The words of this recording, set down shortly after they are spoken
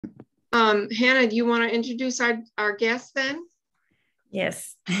Hannah, do you want to introduce our guest then?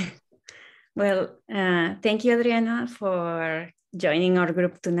 Yes. Well, thank you, Adriana, for joining our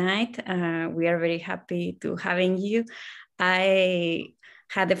group tonight. We are very happy to having you. I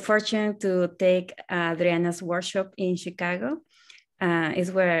had the fortune to take Adriana's workshop in Chicago.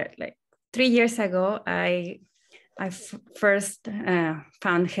 It's where, like 3 years ago, I first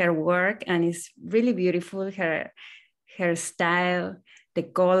found her work, and it's really beautiful. Her style, the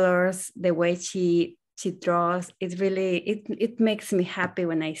colors, the way she draws, it makes me happy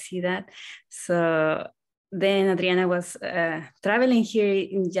when I see that. So then Adriana was traveling here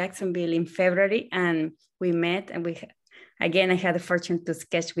in Jacksonville in February, and we met, and I had the fortune to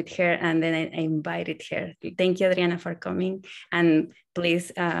sketch with her, and then I invited her. Thank you, Adriana, for coming. And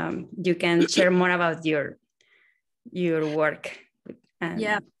please, you can share more about your work.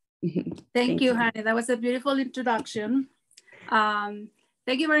 Yeah. Thank you, Hani. That was a beautiful introduction.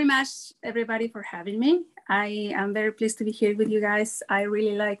 Thank you very much, everybody, for having me. I am very pleased to be here with you guys. I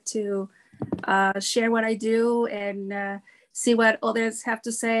really like to share what I do and see what others have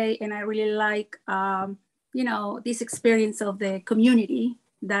to say. And I really like, this experience of the community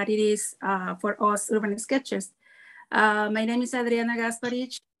that it is for us urban sketchers. My name is Adriana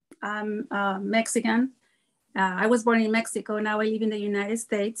Gasparich. I'm Mexican. I was born in Mexico. Now I live in the United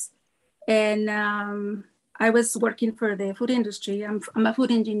States. And I was working for the food industry. I'm a food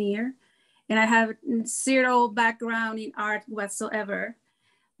engineer, and I have zero background in art whatsoever.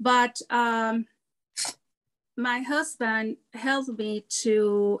 But my husband helped me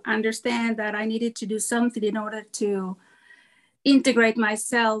to understand that I needed to do something in order to integrate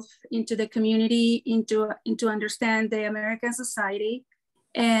myself into the community, into understand the American society.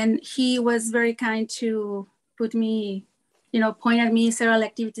 And he was very kind to put me, point at me several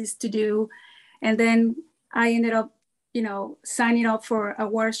activities to do. And then I ended up, signing up for a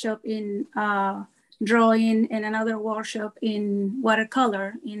workshop in drawing and another workshop in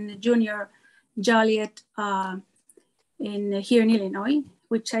watercolor in Junior Joliet here in Illinois,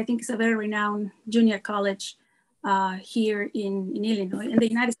 which I think is a very renowned junior college here in Illinois, in the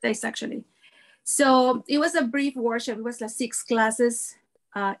United States, actually. So it was a brief workshop. It was like 6 classes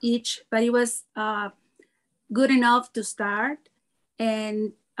each, but it was good enough to start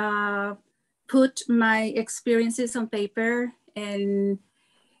and put my experiences on paper, and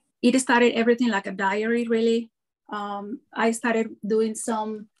it started everything like a diary, really. I started doing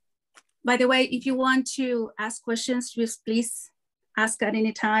some, by the way, if you want to ask questions, just please ask at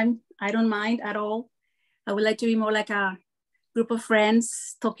any time. I don't mind at all. I would like to be more like a group of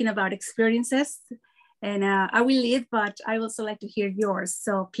friends talking about experiences, and I will lead, but I also like to hear yours.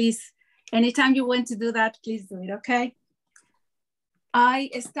 So please, anytime you want to do that, please do it, okay?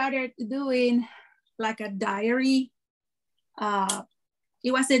 I started doing like a diary.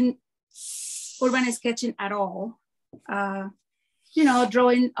 It wasn't urban sketching at all.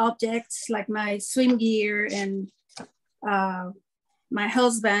 Drawing objects like my swim gear and my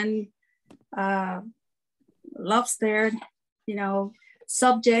husband, lobster,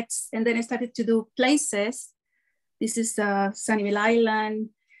 subjects. And then I started to do places. This is Sunnyvale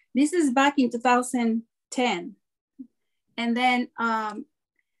Island. This is back in 2010. And then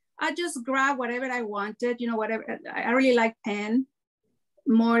I just grabbed whatever I wanted, whatever. I really like pen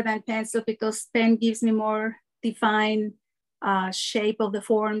more than pencil because pen gives me more defined shape of the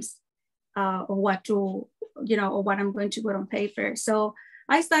forms of what to, or what I'm going to put on paper. So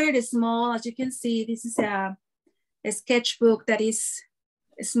I started small. As you can see, this is a sketchbook that is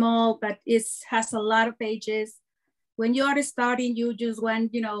small, but it has a lot of pages. When you are starting, you just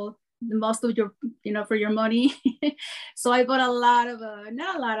want, the most of your, for your money. So I bought a lot of,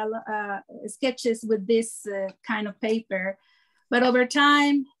 not a lot of sketches with this kind of paper. But over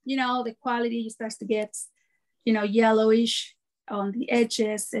time, the quality starts to get, yellowish on the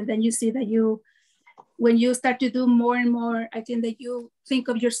edges. And then you see that when you start to do more and more, I think that you think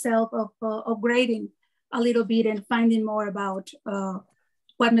of yourself of upgrading a little bit and finding more about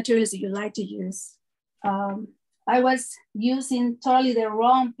what materials you like to use. I was using totally the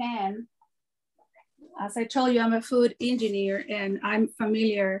wrong pen. As I told you, I'm a food engineer and I'm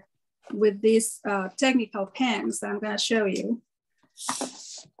familiar with these technical pens that I'm gonna show you,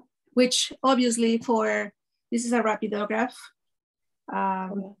 which obviously this is a rapidograph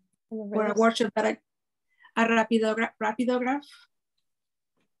for a workshop that a rapidograph.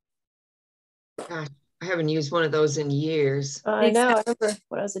 Gosh, I haven't used one of those in years. I know, I remember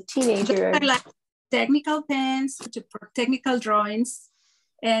when I was a teenager. Like technical pens for technical drawings.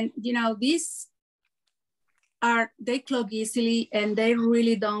 And these they clog easily and they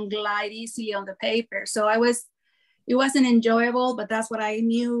really don't glide easily on the paper. So it it wasn't enjoyable, but that's what I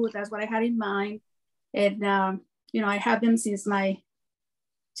knew, that's what I had in mind. And, you know, I have them since I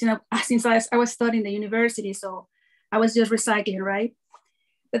was studying the university. So I was just recycling, right?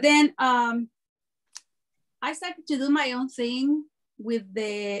 But then I started to do my own thing with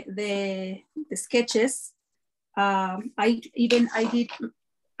the sketches. I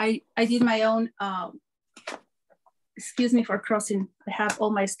did my own, excuse me for crossing. I have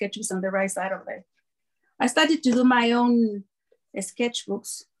all my sketches on the right side of it. I started to do my own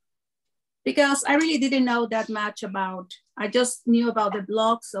sketchbooks because I really didn't know that much about, I just knew about the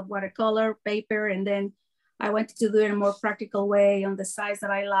blocks of watercolor paper, and then I wanted to do it in a more practical way on the size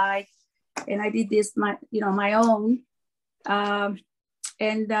that I like. And I did this, my own. You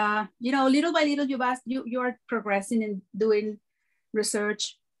know, little by little, you are progressing and doing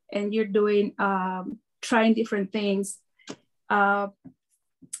research, and you're doing, trying different things.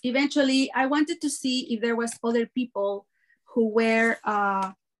 Eventually, I wanted to see if there was other people who were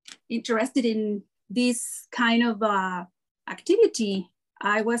interested in this kind of activity.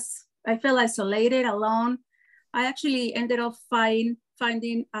 I felt isolated, alone. I actually ended up finding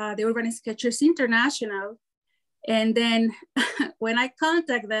the Urban Sketchers International. And then when I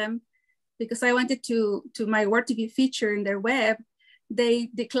contact them, because I wanted to my work to be featured in their web, they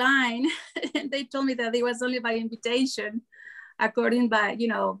declined. And they told me that it was only by invitation, according by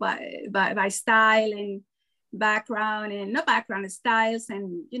style and background, and not background, styles,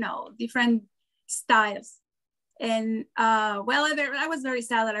 and different styles. And well, I was very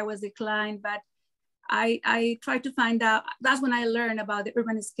sad that I was declined, but I tried to find out. That's when I learned about the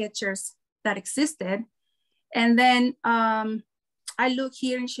Urban Sketchers that existed. And then I looked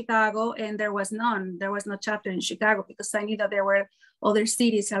here in Chicago, and there was none. There was no chapter in Chicago, because I knew that there were other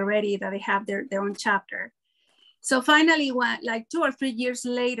cities already that they have their own chapter. So finally, like 2 or 3 years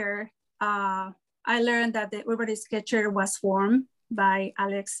later, I learned that the Urban Sketcher was formed by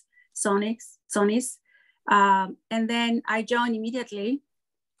Alex Sonis. And then I joined immediately.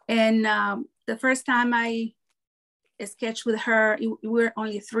 And the first time I sketched with her, we were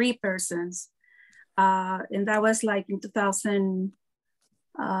only 3 persons. And that was like in 2000,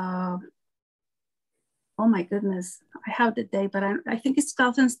 oh my goodness, I have the date, but I think it's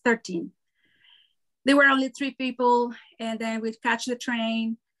 2013. There were only 3 people, and then we'd catch the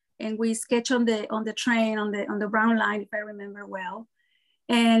train, and we sketch on the train on the Brown line, if I remember well.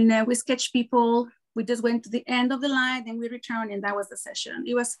 And we sketch people. We just went to the end of the line, then we returned, and that was the session.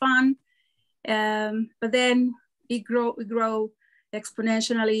 It was fun, but then it grew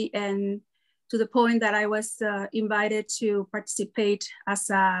exponentially, and to the point that I was invited to participate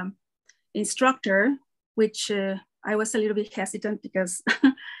as an instructor, which I was a little bit hesitant because,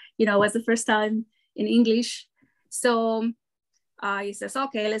 it was the first time in English. So he says,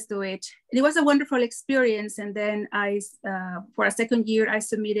 okay, let's do it. And it was a wonderful experience. And then for a second year, I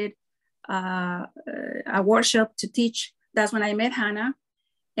submitted a workshop to teach. That's when I met Hannah.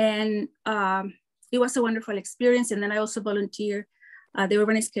 And it was a wonderful experience. And then I also volunteered the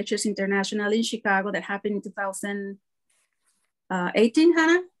Urban Sketchers International in Chicago that happened in 2018,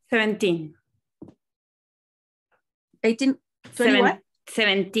 Hannah? 17. 18, 20 what?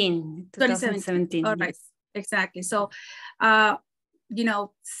 17, 2017. All right, exactly. So,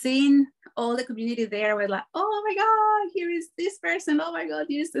 seeing all the community there, was like, oh my God, here is this person. Oh my God,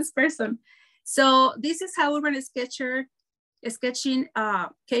 here is this person. So this is how Urban sketching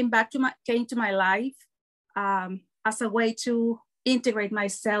came to my life as a way to integrate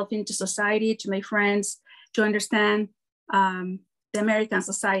myself into society, to my friends, to understand the American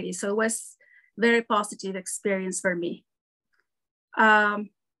society. So it was a very positive experience for me.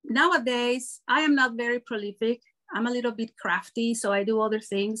 Nowadays, I am not very prolific. I'm a little bit crafty, so I do other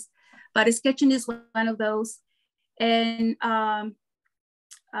things, but sketching is one of those. And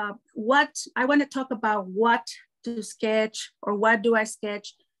what I want to talk about, what to sketch, or what do I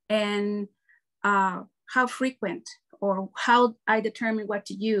sketch, and how frequent, or how I determine what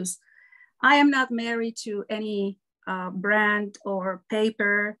to use. I am not married to any brand or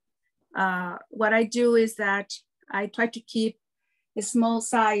paper. What I do is that I try to keep a small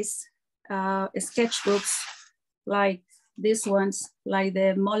size sketchbooks like these ones, like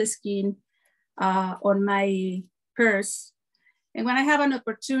the Moleskine on my purse. And when I have an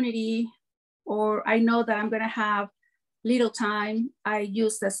opportunity, or I know that I'm gonna have little time, I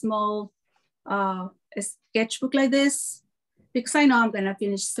use a small sketchbook like this, because I know I'm gonna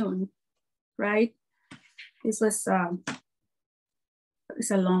finish soon, right? This was,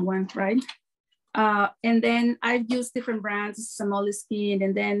 it's a long one, right? And then I've used different brands, some Moleskine,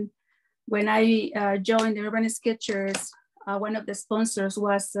 and then when I joined the Urban Sketchers, one of the sponsors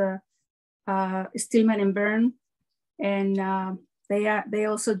was Stillman and Byrne. And they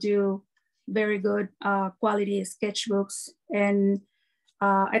also do very good quality sketchbooks. And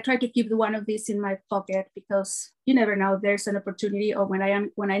I try to keep one of these in my pocket because you never know, there's an opportunity, or when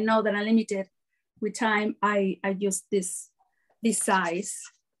I know that I'm limited with time, I use this size.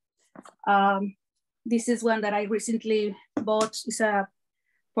 This is one that I recently bought. It's a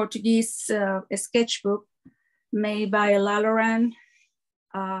Portuguese sketchbook made by Laloran.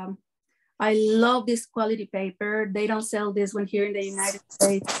 I love this quality paper. They don't sell this one here in the United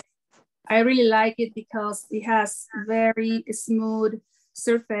States. I really like it because it has very smooth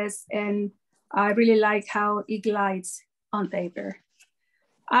surface, and I really like how it glides on paper.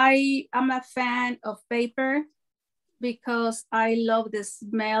 I am a fan of paper because I love the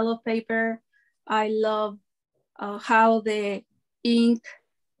smell of paper. I love how the ink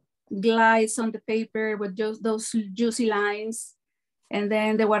glides on the paper with just those juicy lines. And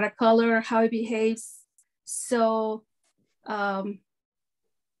then the watercolor, how it behaves so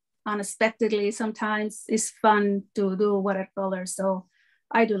unexpectedly. Sometimes it's fun to do watercolor. So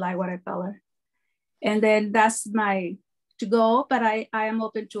I do like watercolor. And then that's my to go, but I am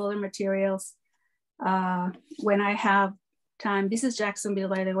open to other materials when I have time. This is Jacksonville,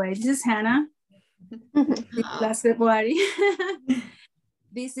 by the way. This is Hannah. Last February.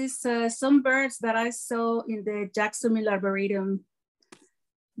 This is some birds that I saw in the Jacksonville Arboretum.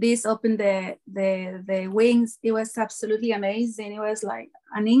 This opened the wings. It was absolutely amazing. It was like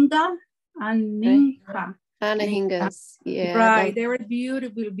Aningas, Yeah. Right, they were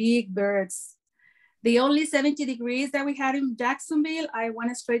beautiful, big birds. The only 70 degrees that we had in Jacksonville, I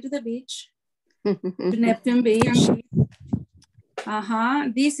went straight to the beach, to Neptune Beach.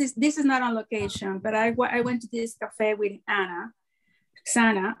 This is not on location, but I went to this cafe with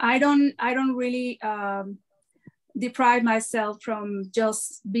Sana. I don't really deprive myself from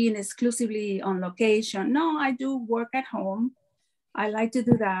just being exclusively on location. No, I do work at home. I like to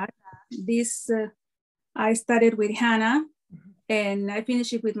do that. This, I started with Hannah and I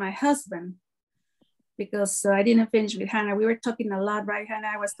finished it with my husband because I didn't finish with Hannah. We were talking a lot, right,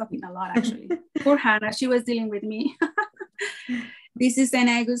 Hannah? I was talking a lot, actually. Poor Hannah, she was dealing with me. This is St.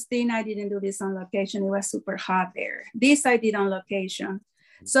 Augustine. I didn't do this on location. It was super hot there. This I did on location.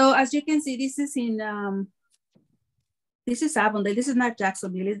 So as you can see, this is in, this is Avondale. This is not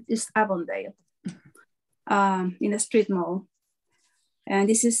Jacksonville, it's Avondale in a street mall. And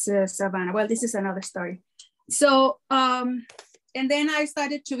this is Savannah. Well, this is another story. So, and then I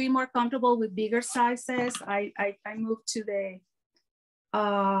started to be more comfortable with bigger sizes. I moved to the,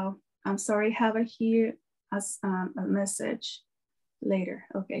 I'm sorry, have it here as a message later.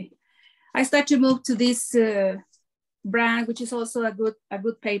 Okay. I started to move to this brand, which is also a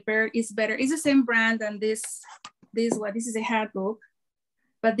good paper. It's better. It's the same brand than this one. This is a handbook,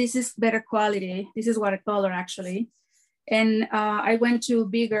 but this is better quality. This is watercolor actually. And I went to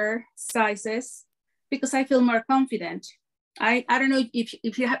bigger sizes because I feel more confident. I don't know if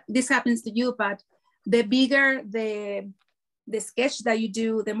this happens to you, but the bigger the sketch that you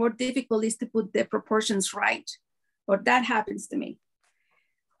do, the more difficult it is to put the proportions right, or that happens to me.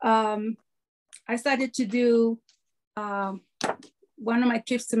 I started to do one of my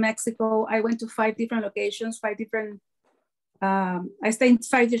trips to Mexico. I went to 5 different locations, 5 different, I stayed in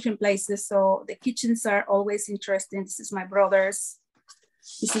 5 different places. So the kitchens are always interesting. This is my brother's,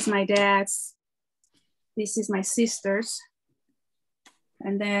 this is my dad's, this is my sister's.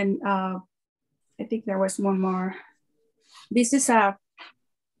 And then I think there was one more. This is a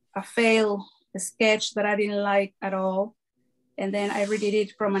failed sketch that I didn't like at all. And then I redid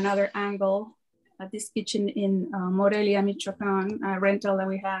it from another angle at this kitchen in Morelia, Michoacan, a rental that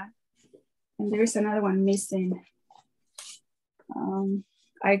we had. And there's another one missing.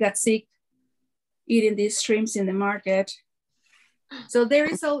 I got sick eating these shrimps in the market. So there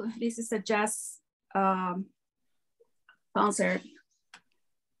is this is a jazz concert.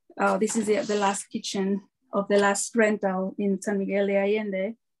 This is the last kitchen of the last rental in San Miguel de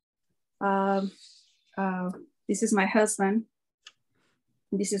Allende. This is my husband.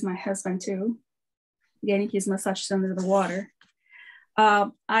 This is my husband too, getting his massage under the water.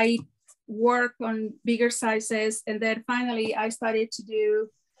 I work on bigger sizes, and then finally I started to do,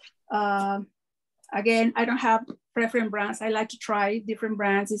 again, I don't have preference brands. I like to try different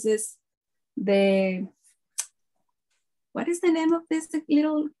brands. This is the, what is the name of this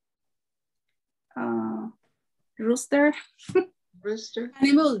little rooster? Rooster?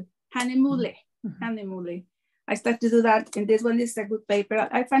 Hanemule. I started to do that, and this one is a good paper.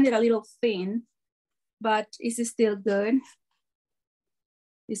 I find it a little thin, but it's still good.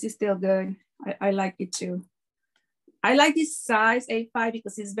 This is still good. I like it too. I like this size A5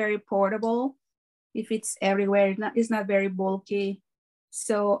 because it's very portable. if it's everywhere. It's not very bulky.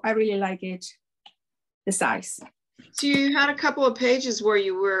 So I really like it, the size. So you had a couple of pages where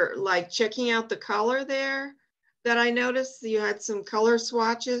you were like checking out the color there that I noticed. You had some color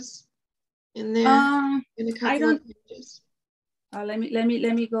swatches in there in a couple of pages. Let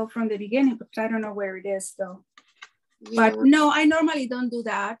me go from the beginning, but I don't know where it is though. Yeah. But no, I normally don't do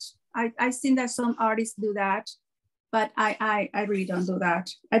that. I've seen that some artists do that, but I really don't do that.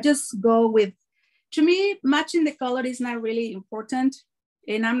 I just go with, to me, matching the color is not really important,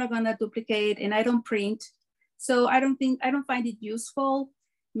 and I'm not gonna duplicate, and I don't print. So I don't find it useful.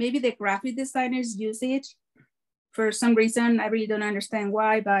 Maybe the graphic designers use it for some reason. I really don't understand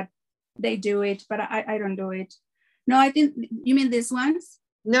why, but they do it, but I don't do it. No, I think, you mean these ones?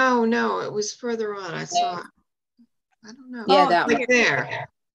 No, it was further on. I saw, I don't know. Yeah, Oh, that like there.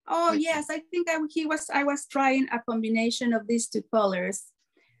 Oh yes, I think I was trying a combination of these two colors.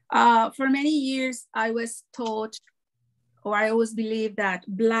 For many years, I was taught, or I always believed, that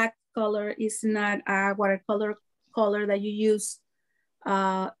black color is not a watercolor color that you use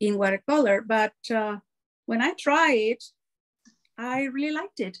in watercolor. But when I tried it, I really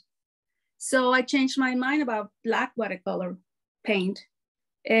liked it. So I changed my mind about black watercolor paint.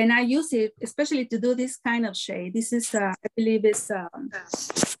 And I use it especially to do this kind of shade. This is, I believe it's, I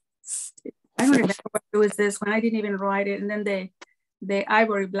don't remember what it was this one. I didn't even write it. And then the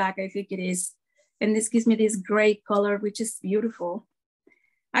ivory black, I think it is. And this gives me this gray color, which is beautiful.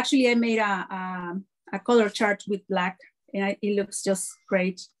 Actually, I made a color chart with black, and it looks just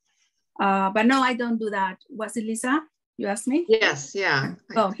great. But no, I don't do that. Was it Lisa? You asked me? Yes, yeah.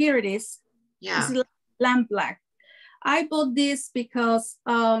 Oh, here it is. Yeah. This is lamp black. I bought this because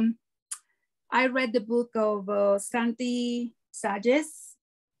I read the book of Santi Sages.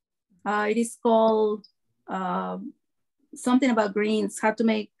 It is called something about greens, how to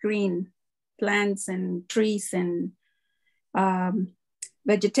make green plants and trees and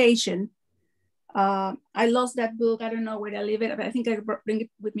vegetation. I lost that book. I don't know where I leave it. I think I bring it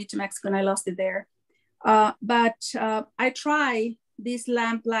with me to Mexico and I lost it there. But I tried this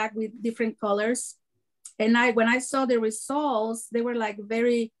lamp black with different colors. And when I saw the results, they were like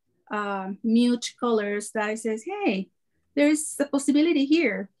very mute colors that I says, hey, there is a possibility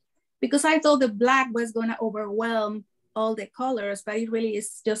here. Because I thought the black was gonna overwhelm all the colors, but it really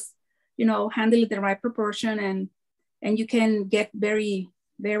is just, handle it the right proportion, and you can get very,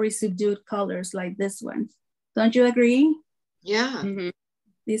 very subdued colors like this one. Don't you agree? Yeah. Mm-hmm.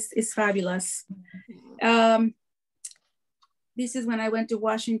 This is fabulous. This is when I went to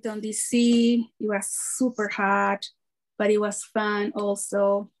Washington, DC. It was super hot, but it was fun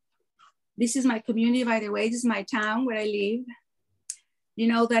also. This is my community, by the way. This is my town where I live. You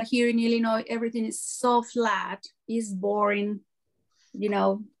know that here in Illinois, everything is so flat. It's boring,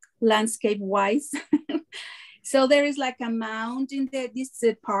 landscape-wise. So there is like a mound in this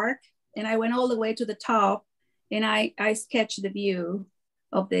park, and I went all the way to the top, and I sketched the view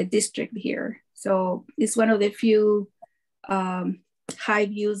of the district here. So it's one of the few high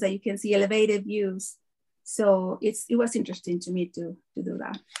views that you can see, elevated views. So it was interesting to me to do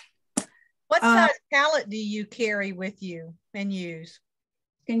that. What size palette do you carry with you and use?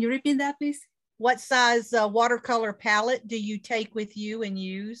 Can you repeat that, please? What size watercolor palette do you take with you and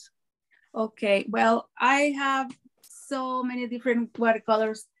use? Okay, well, I have so many different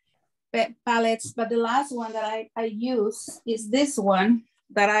watercolors palettes, but the last one that I use is this one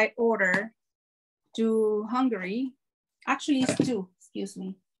that I ordered to Hungary. Actually, it's two, excuse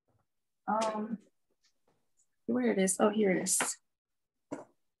me. Where it is? Oh, here it is.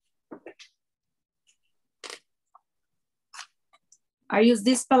 I use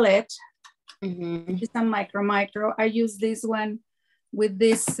this palette. Mm-hmm. It's a micro. I use this one with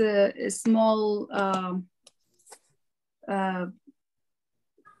this small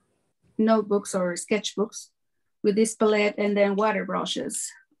notebooks or sketchbooks with this palette, and then water brushes.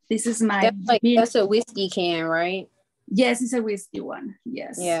 This is my that's a whiskey can, right? Yes, it's a whiskey one.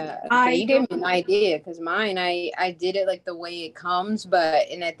 Yes. Yeah. Okay. You gave me an idea, because mine, I did it like the way it comes,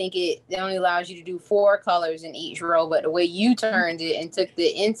 and I think it only allows you to do 4 colors in each row. But the way you turned it and took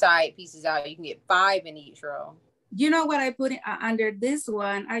the inside pieces out, you can get 5 in each row. You know what I put under this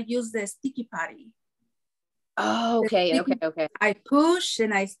one? I use the sticky putty. Oh, okay. Okay. I push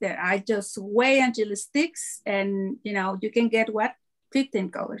and I just wait until it sticks, and you can get 15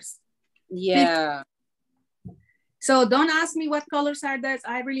 colors. Yeah. 15. So don't ask me what colors are those.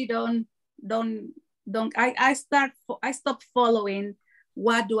 I really don't. I stopped following.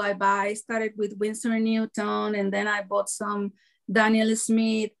 What do I buy? I started with Winsor & Newton, and then I bought some Daniel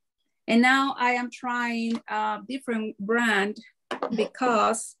Smith, and now I am trying a different brand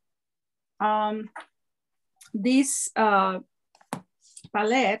because This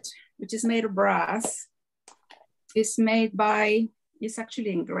palette, which is made of brass, is made by, it's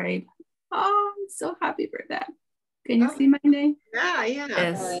actually engraved. Oh, I'm so happy for that. Can you see my name? Yeah, yeah.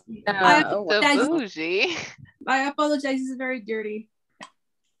 Yes. So bougie. I apologize, it's very dirty.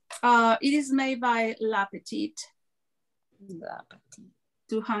 It is made by La Petite.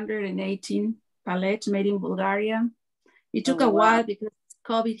 218 palette made in Bulgaria. It took a while because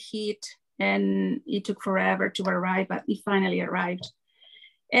COVID hit and it took forever to arrive, but it finally arrived.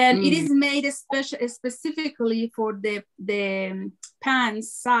 And it is made specifically for the pan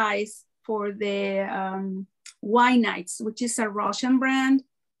size for the Wine Nights, which is a Russian brand.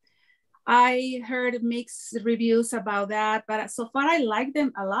 I heard mixed reviews about that, but so far I like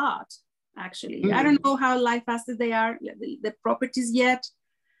them a lot, actually. I don't know how life fast they are, the properties yet.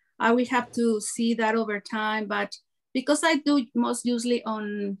 I will have to see that over time, but because I do most usually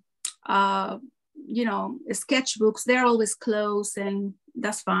on, you know, sketchbooks, they're always closed and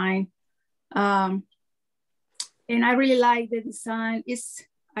that's fine. And I really like the design.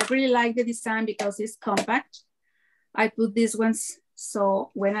 I really like the design because it's compact. I put these ones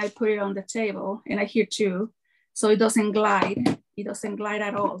so when I put it on the table, and I hear too, so it doesn't glide. It doesn't glide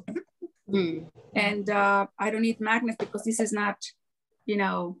at all. And I don't need magnets because this is not, you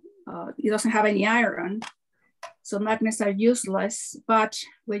know, it doesn't have any iron. So magnets are useless, but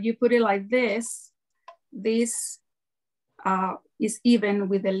when you put it like this, this is even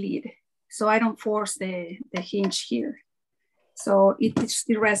with the lid. So I don't force the hinge here. So it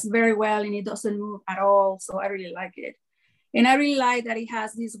rests very well and it doesn't move at all. So I really like it. And I really like that it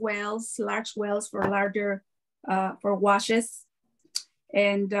has these wells, large wells for larger, for washes.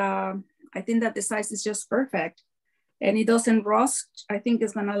 And I think that the size is just perfect. And it doesn't rust. I think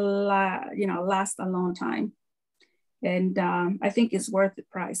it's gonna last a long time. And I think it's worth the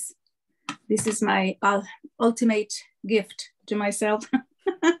price. This is my ultimate gift to myself.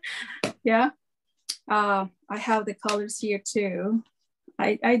 Yeah. I have the colors here too.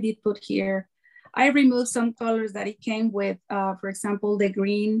 I did put here. I removed some colors that it came with. For example, the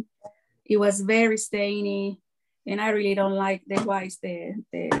green. It was very stainy, and I really don't like the whites, the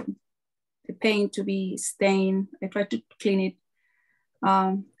paint to be stained. I tried to clean it.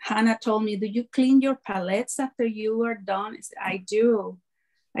 Hannah told me, "Do you clean your palettes after you are done?" I said, "I do.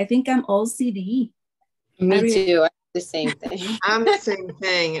 I think I'm OCD." Me too. I do the same thing. I'm the same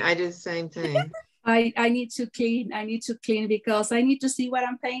thing. I do the same thing. I need to clean. I need to clean because I need to see what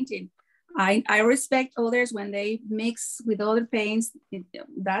I'm painting. I respect others when they mix with other paints.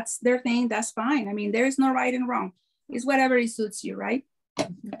 That's their thing. That's fine. I mean, there is no right and wrong. It's whatever it suits you, right?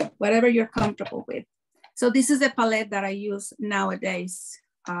 Whatever you're comfortable with. So this is the palette that I use nowadays.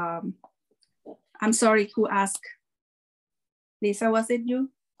 I'm sorry, who asked? Lisa, was it you?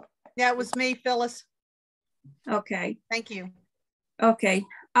 Yeah, it was me, Phyllis. Okay. Thank you. Okay.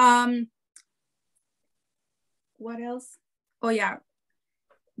 What else? Oh yeah.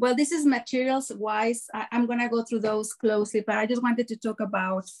 Well, this is materials wise. I'm gonna go through those closely, but I just wanted to talk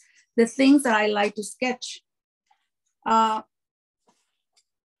about the things that I like to sketch. I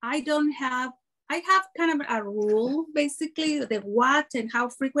have kind of a rule, basically, the what and how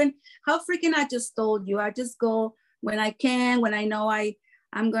frequent. How frequent I just told you. I just go when I can, when I know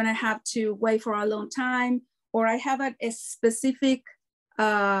I'm gonna have to wait for a long time, or I have a specific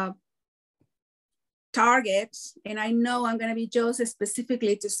target, and I know I'm gonna be chosen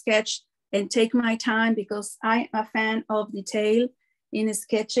specifically to sketch and take my time because I'm a fan of detail in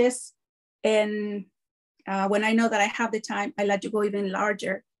sketches. And when I know that I have the time, I like to go even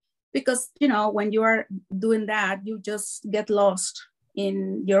larger because, you know, when you are doing that, you just get lost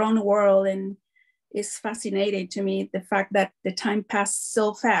in your own world. And it's fascinating to me, the fact that the time passed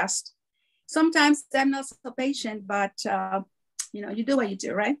so fast. Sometimes I'm not so patient, but you know, you do what you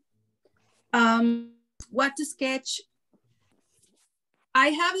do, right? What to sketch? I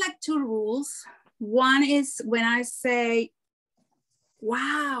have like two rules. One is when I say,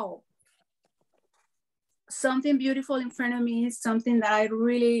 wow, something beautiful in front of me, something that I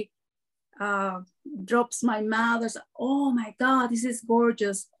really drops my mouth. Oh my God, this is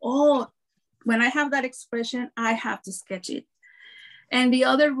gorgeous. Oh, when I have that expression, I have to sketch it. And the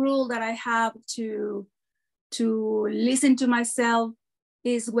other rule that I have to listen to myself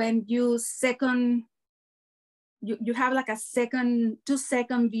is when you have like a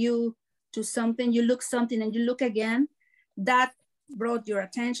 2-second view to something, you look something and you look again, that brought your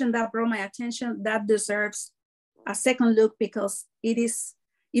attention, that brought my attention, that deserves a second look because it is,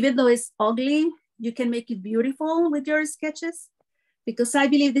 even though it's ugly, you can make it beautiful with your sketches. Because I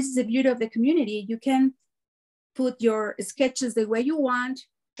believe this is the beauty of the community. You can put your sketches the way you want,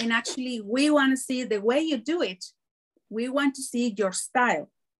 And actually, we want to see the way you do it. We want to see your style.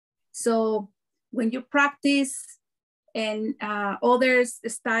 So when you practice and other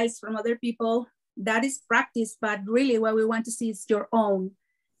styles from other people, that is practice, but really what we want to see is your own.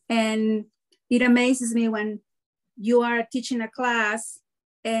 And it amazes me when you are teaching a class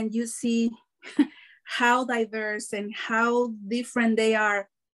and you see how diverse and how different they are.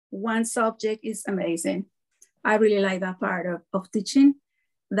 One subject is amazing. I really like that part of teaching,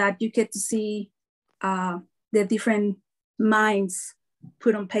 that you get to see the different minds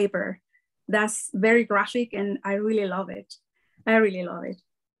put on paper. That's very graphic and I really love it. I really love it.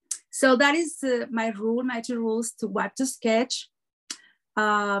 So that is my two rules to what to sketch.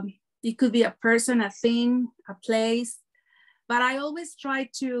 It could be a person, a thing, a place, but I always try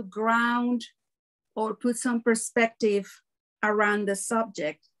to ground or put some perspective around the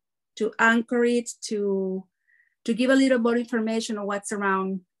subject to anchor it, to give a little more information on what's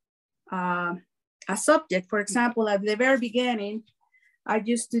around a subject. For example, at the very beginning, I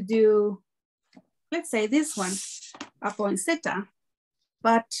used to do, let's say this one, a poinsettia.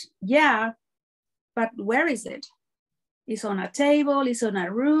 But yeah, but where is it? It's on a table, it's on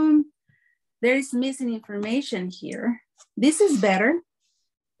a room. There is missing information here. This is better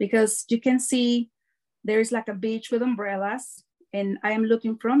because you can see there is like a beach with umbrellas and I am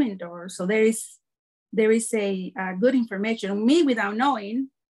looking from indoors. So there is a good information, me without knowing,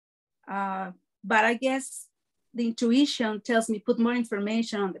 but I guess the intuition tells me put more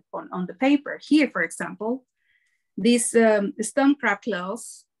information on the paper. Here, for example, these stone crab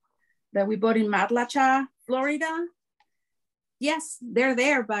claws that we bought in Matlacha, Florida. Yes, they're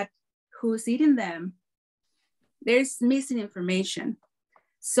there, but who's eating them? There's missing information.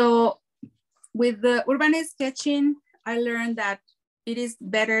 So with the urban sketching, I learned that it is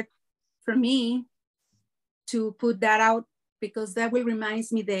better for me to put that out because that will remind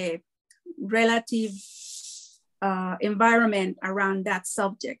me the relative environment around that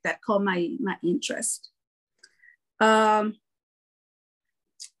subject that caught my interest. I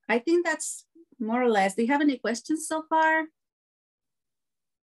think that's more or less. Do you have any questions so far?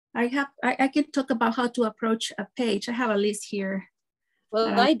 I can talk about how to approach a page. I have a list here.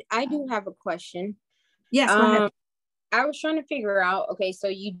 Well, I do have a question. Yes, go ahead. I was trying to figure out, okay, so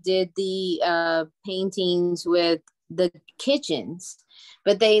you did the paintings with the kitchens,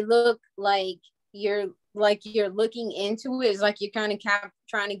 but they look like you're looking into it. It's like you're kind of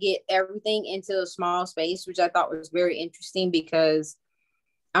trying to get everything into a small space, which I thought was very interesting because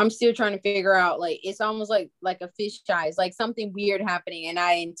I'm still trying to figure out, like, it's almost like a fish eye. It's like something weird happening. And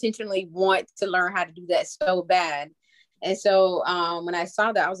I intentionally want to learn how to do that so bad. And so when I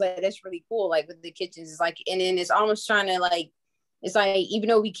saw that, I was like, that's really cool. Like with the kitchens, it's like, and then it's almost trying to like, it's like, even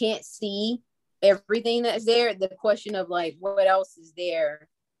though we can't see everything that's there, the question of like, what else is there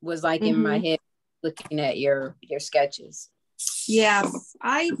was like in my head looking at your sketches. Yes,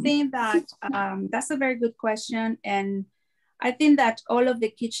 I think that that's a very good question. And I think that all of the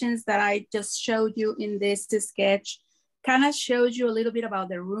kitchens that I just showed you in this sketch kind of shows you a little bit about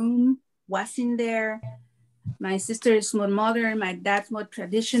the room, what's in there. My sister is more modern, my dad's more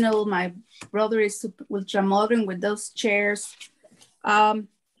traditional, my brother is ultra modern with those chairs.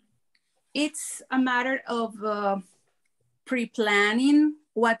 It's a matter of pre-planning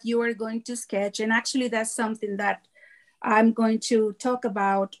what you are going to sketch. And actually that's something that I'm going to talk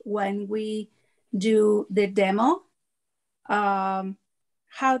about when we do the demo.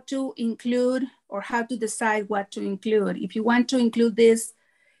 How to include or how to decide what to include. If you want to include this,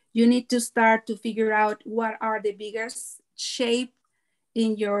 you need to start to figure out what are the biggest shape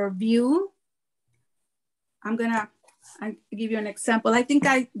in your view. I'm gonna give you an example. I think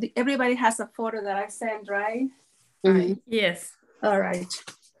everybody has a photo that I sent, right? Yes. All right.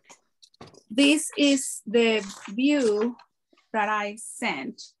 This is the view that I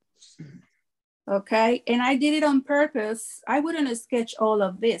sent. Okay, and I did it on purpose. I wouldn't sketch all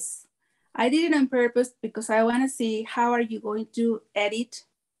of this. I did it on purpose because I want to see how are you going to edit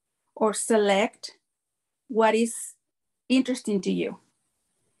or select what is interesting to you.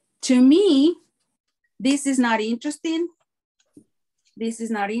 To me, this is not interesting. This is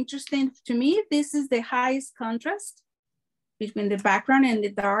not interesting. To me, this is the highest contrast between the background and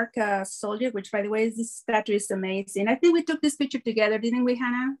the dark soldier, which by the way, this statue is amazing. I think we took this picture together, didn't we,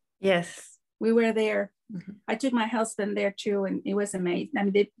 Hannah? Yes. We were there. I took my husband there too, and it was amazing. I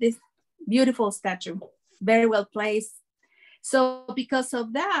mean, this beautiful statue, very well placed. So because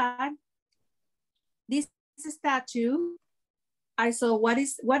of that, this statue, I saw what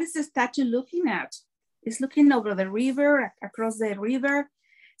is the statue looking at? It's looking over the river, across the river.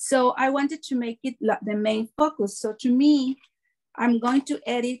 So I wanted to make it the main focus. So to me, I'm going to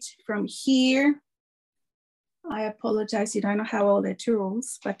edit from here. I apologize, I don't have all the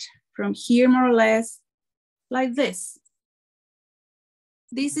tools, but from here more or less, like this.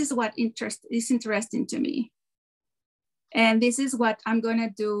 This is what is interesting to me. And this is what I'm gonna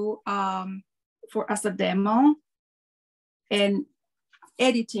do as a demo, and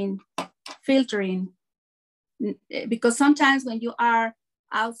editing, filtering, because sometimes when you are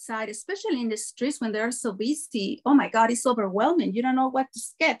outside, especially in the streets when they're so busy, oh my God, it's overwhelming. You don't know what to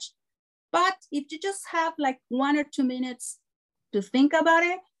sketch. But if you just have like 1 or 2 minutes to think about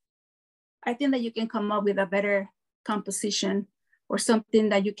it, I think that you can come up with a better composition or something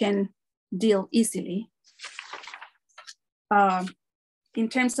that you can deal easily. In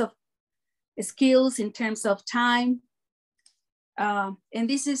terms of skills, in terms of time. And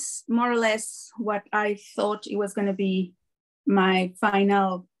this is more or less what I thought it was gonna be my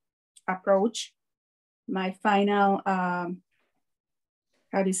final approach, my final, how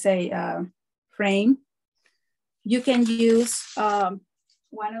do you say, frame. You can use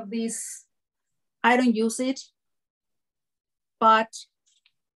one of these. I don't use it, but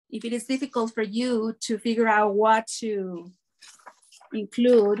if it is difficult for you to figure out what to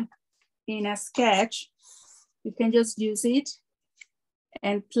include in a sketch, you can just use it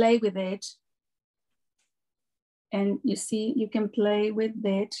and play with it. And you see, you can play with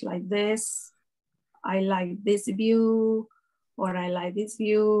it like this. I like this view, or I like this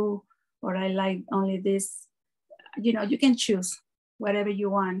view, or I like only this. You know, you can choose whatever you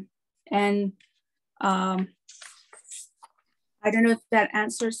want. And I don't know if that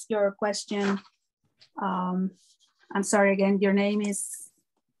answers your question. I'm sorry again, your name is?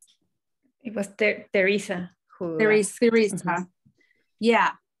 It was Teresa. Teresa. Mm-hmm.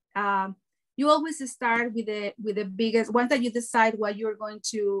 Yeah. You always start with the biggest, once that you decide what you're going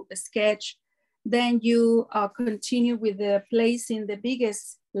to sketch, then you continue with the placing the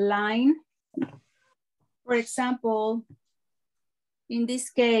biggest line. For example, in this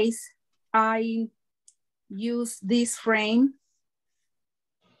case, I use this frame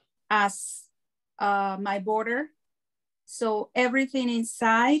as my border. So everything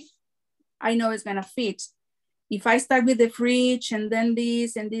inside, I know is gonna fit. If I start with the fridge and then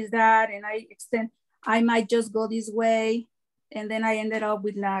this and this, that, and I extend, I might just go this way. And then I ended up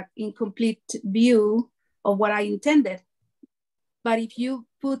with an incomplete view of what I intended. But if you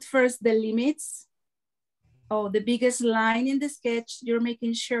put first the limits, or the biggest line in the sketch, you're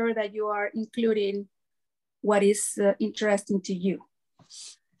making sure that you are including what is interesting to you.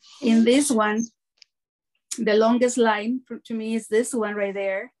 In this one, the longest line to me is this one right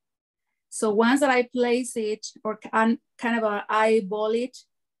there. So once that I place it, or kind of eyeball it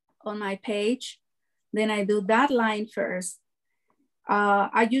on my page, then I do that line first.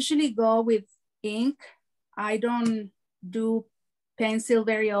 I usually go with ink. I don't do pencil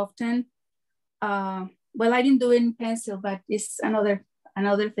very often. Well, I didn't do it in pencil, but it's another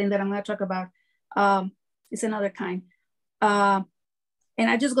thing that I'm gonna talk about. It's another kind. And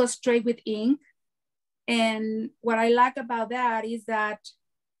I just go straight with ink. And what I like about that is that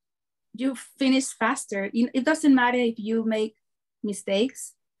you finish faster. It doesn't matter if you make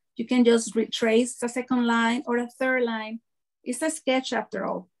mistakes. You can just retrace a second line or a third line. It's a sketch after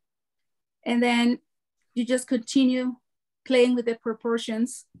all. And then you just continue playing with the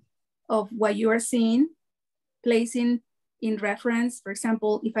proportions of what you are seeing, placing in reference. For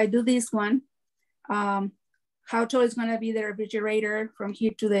example, if I do this one, how tall is gonna be the refrigerator from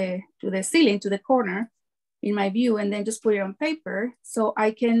here to the ceiling, to the corner in my view, and then just put it on paper so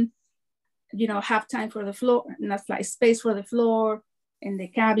I can, you know, have time for the floor, not like space for the floor and the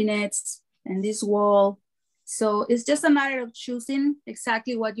cabinets and this wall. So it's just a matter of choosing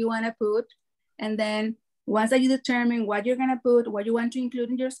exactly what you wanna put. And then once that you determine what you're gonna put, what you want to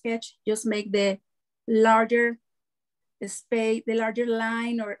include in your sketch, just make the larger space, the larger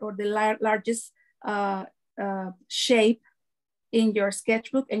line or the largest shape in your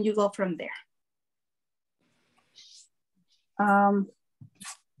sketchbook, and you go from there. Do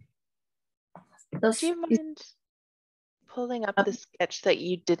you mind pulling up the sketch that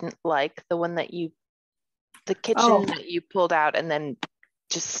you didn't like, the one that the kitchen that you pulled out and then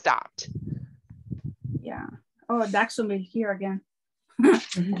just stopped? Yeah. Oh, Jacksonville here again.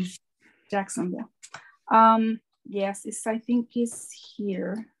 Jacksonville. Yes, I think it's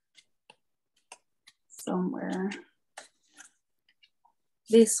here somewhere.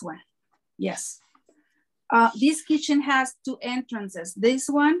 This one, yes. This kitchen has two entrances. This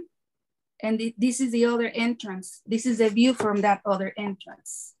one, and this is the other entrance. This is a view from that other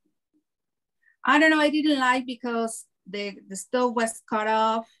entrance. I don't know, I didn't like because the stove was cut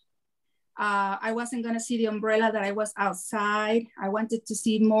off. I wasn't gonna see the umbrella that I was outside. I wanted to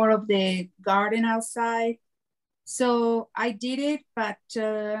see more of the garden outside. So I did it, but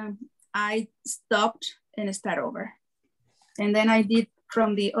I stopped and started over. And then I did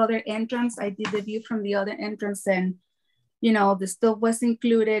from the other entrance, I did the view from the other entrance, and you know, the stuff was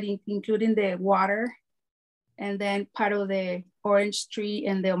included, including the water, and then part of the orange tree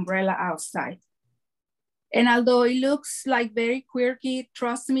and the umbrella outside. And although it looks like very quirky,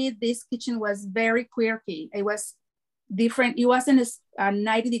 trust me, this kitchen was very quirky. It was different. It wasn't a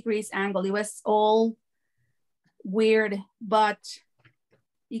 90 degrees angle. It was all weird, but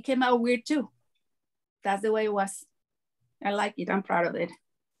it came out weird too. That's the way it was. I like it, I'm proud of it.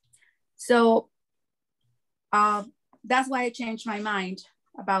 So that's why I changed my mind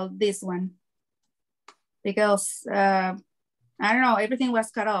about this one, because I don't know, everything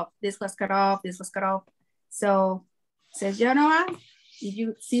was cut off. This was cut off, this was cut off. So says, you know what? If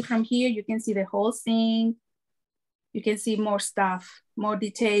you see from here, you can see the whole thing. You can see more stuff, more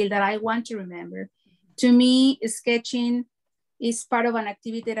detail that I want to remember. To me, sketching is part of an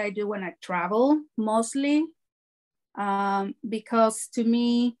activity that I do when I travel, mostly, because to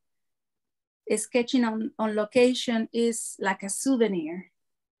me, sketching on location is like a souvenir.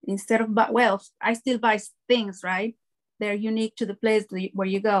 Instead of, well, I still buy things, right? They're unique to the place where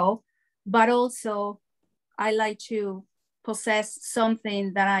you go, but also I like to possess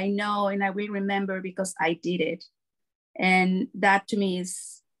something that I know and I will remember because I did it. And that to me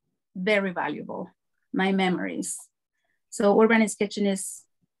is very valuable, my memories. So urban sketching is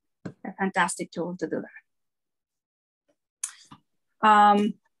a fantastic tool to do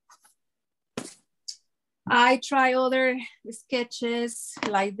that. I try other sketches,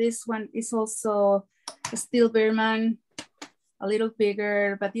 like this one is also a steel Berman, a little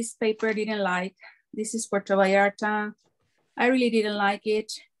bigger, but this paper didn't like. This is Puerto Vallarta. I really didn't like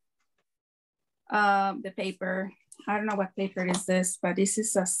it. The paper, I don't know what paper is this, but this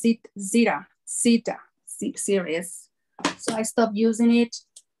is a Zeta series. So I stopped using it.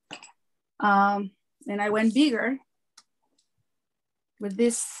 And I went bigger with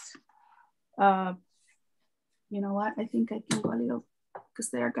this. You know what? I think I can go a little, because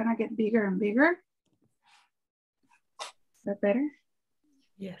they're gonna get bigger and bigger. Is that better?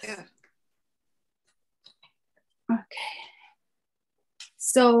 Yes. Yeah. Okay.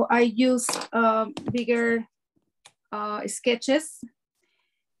 So I use bigger sketches.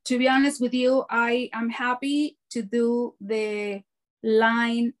 To be honest with you, I am happy to do the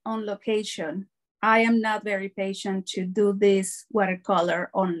line on location. I am not very patient to do this watercolor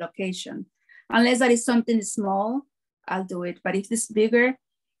on location. Unless that is something small, I'll do it. But if it's bigger,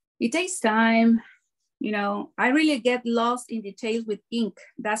 it takes time. You know, I really get lost in details with ink.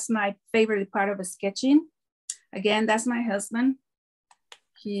 That's my favorite part of sketching. Again, that's my husband.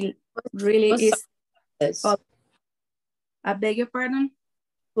 He really is. Oh, I beg your pardon?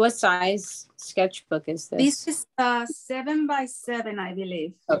 What size sketchbook is this? This is 7 by 7, I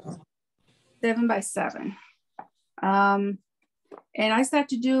believe. Okay. 7 by 7. And I start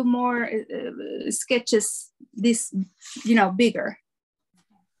to do more sketches, this, you know, bigger.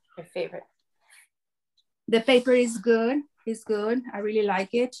 Your favorite? The paper is good. It's good. I really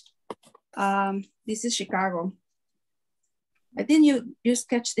like it. This is Chicago. I think you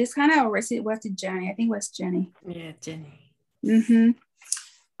sketched this kind of, or was it Jenny? I think it was Jenny. Yeah, Jenny. Mm-hmm.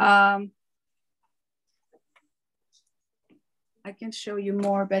 I can show you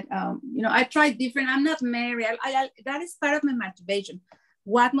more, but you know, I tried different. I'm not married. That is part of my motivation.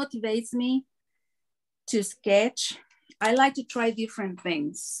 What motivates me to sketch? I like to try different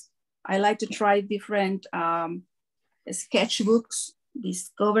things. I like to try different sketchbooks,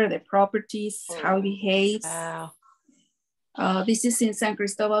 discover the properties, how it behaves. Wow. This is in San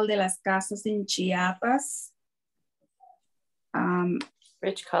Cristobal de las Casas in Chiapas.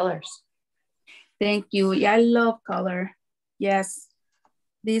 Rich colors. Thank you. Yeah, I love color. Yes,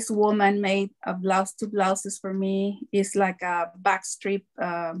 this woman made two blouses for me. It's like a backstrip.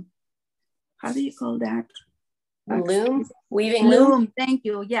 How do you call that? Loom? Weaving loom. Thank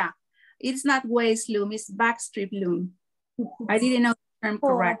you. Yeah, it's not waist loom. It's backstrip loom. I didn't know the term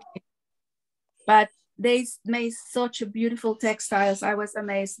correctly, but they made such a beautiful textiles. I was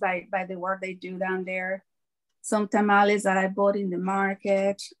amazed by the work they do down there. Some tamales that I bought in the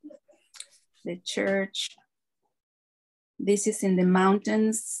market, the church. This is in the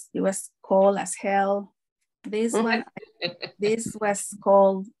mountains. It was cold as hell. This one, this was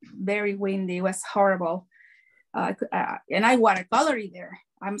cold, very windy. It was horrible. And I watercolored there.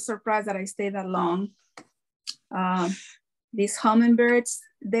 I'm surprised that I stayed that long. These hummingbirds,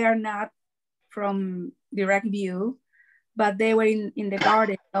 they are not from direct view, but they were in the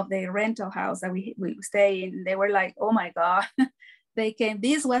garden of the rental house that we stay in. They were like, oh my God, they came.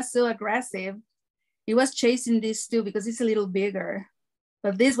 This was so aggressive. He was chasing this too because it's a little bigger,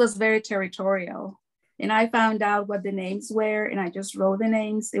 but this was very territorial. And I found out what the names were and I just wrote the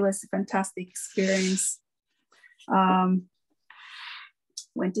names. It was a fantastic experience.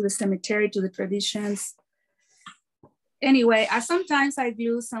 Went to the cemetery, to the traditions. Anyway, sometimes I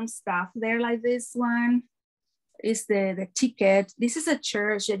glue some stuff there like this one. Is the ticket. This is a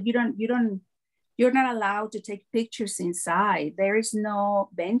church that you're not allowed to take pictures inside. There is no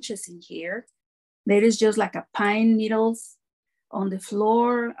benches in here. There is just like a pine needles on the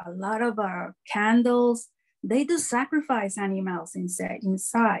floor, a lot of candles. They do sacrifice animals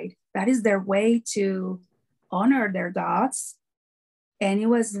inside. That is their way to honor their gods. And it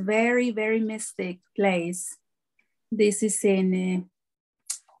was very, very mystic place. This is in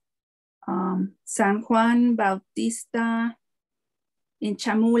San Juan Bautista in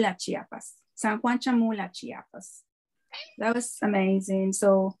Chamula, Chiapas. San Juan Chamula, Chiapas. That was amazing.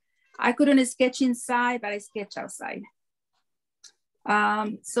 So I couldn't sketch inside, but I sketched outside.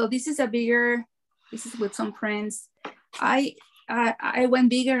 So this is this is with some friends. I went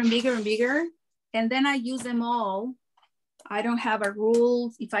bigger and bigger and bigger, and then I use them all. I don't have a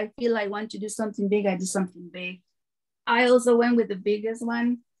rule. If I feel I want to do something big, I do something big. I also went with the biggest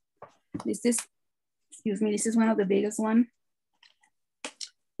one. This is one of the biggest one.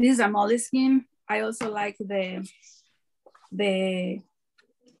 This is a moleskin. I also like the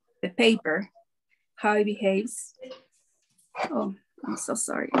paper, how it behaves. Oh, I'm so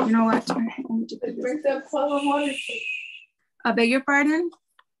sorry. You know what? I beg your pardon?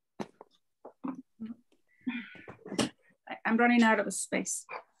 I'm running out of space.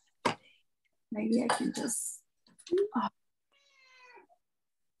 Maybe I can just, oh. Wow.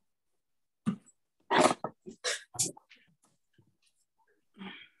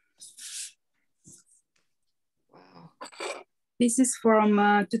 This is from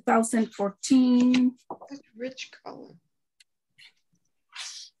 2014. Such rich color.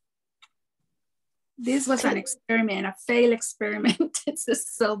 This was an experiment, a failed experiment. It's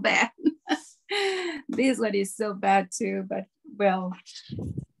just so bad. This one is so bad too, but well,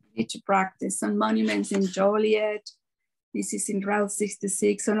 need to practice. Some monuments in Joliet. This is in Route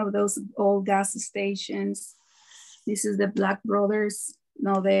 66, one of those old gas stations. This is the Black Brothers.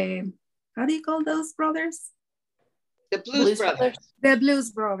 No, how do you call those brothers? The Blues Brothers. The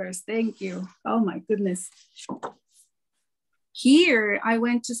Blues Brothers, thank you. Oh my goodness. Here, I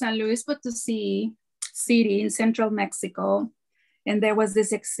went to San Luis Potosí city in central Mexico, and there was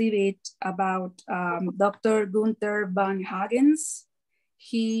this exhibit about Dr. Gunther von Hagens.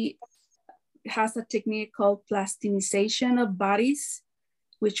 He has a technique called plasticization of bodies,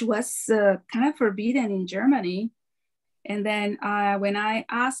 which was kind of forbidden in Germany. And then when I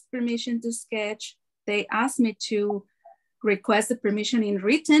asked permission to sketch, they asked me to request the permission in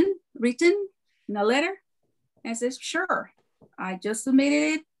written in a letter. And I said, sure. I just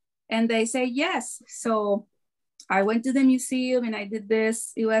submitted it and they say yes. So I went to the museum and I did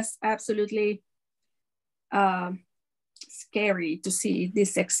this. It was absolutely scary to see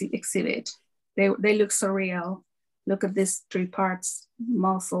this exhibit. They look surreal. Look at these 3 parts,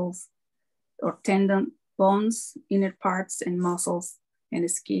 muscles or tendon, bones, inner parts and muscles and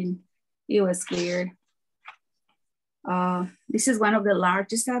skin. It was weird. This is one of the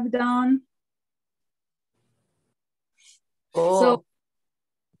largest I've done. Oh. So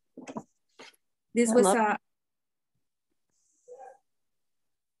this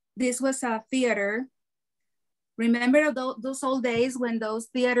was a theater. Remember those old days when those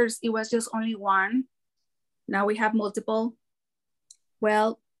theaters, it was just only one. Now we have multiple.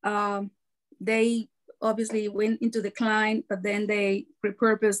 Well, they obviously went into decline, but then they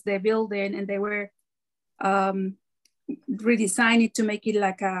repurposed the building and they were redesigned it to make it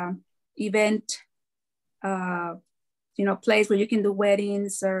like a event, place where you can do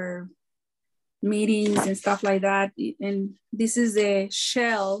weddings or meetings and stuff like that. And this is a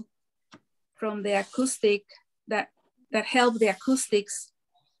shell from the acoustic that helped the acoustics.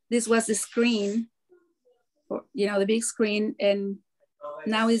 This was the screen, the big screen, and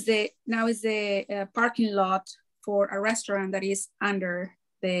now is the parking lot for a restaurant that is under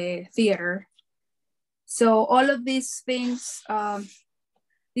the theater. So all of these things,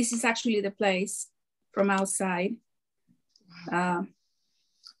 this is actually the place from outside.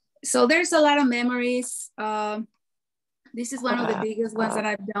 So there's a lot of memories. This is one of the biggest ones that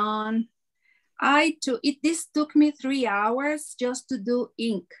I've done. This took me 3 hours just to do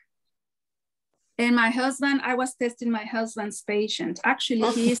ink. And my husband, I was testing my husband's patience.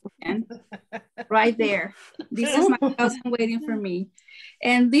 Actually, he is right there. This is my husband waiting for me.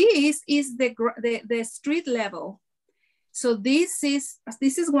 And this is the street level. So this is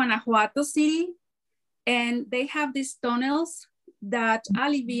Guanajuato City, and they have these tunnels that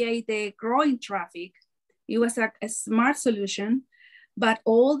alleviate the growing traffic. It was a smart solution, but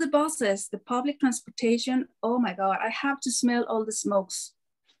all the buses, the public transportation, oh my God, I have to smell all the smokes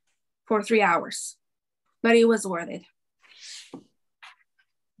for 3 hours, but it was worth it.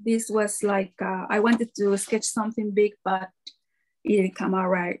 This was like, I wanted to sketch something big, but it didn't come out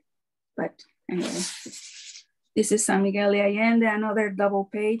right. But anyway, this is San Miguel de Allende, another double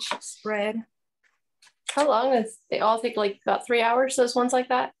page spread. How long does they all take? Like about 3 hours, those ones like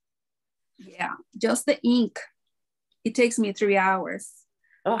that? Yeah, just the ink. It takes me 3 hours.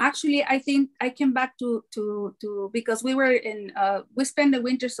 Oh. Actually, I think I came back to because we were in, we spent the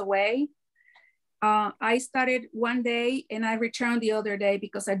winters away. I started one day and I returned the other day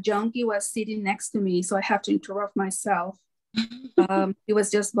because a junkie was sitting next to me. So I have to interrupt myself. It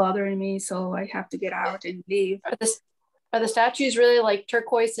was just bothering me. So I have to get out and leave. Are the statues really like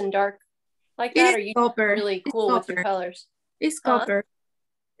turquoise and dark like that? Or are you copper. Really cool with your colors? It's copper.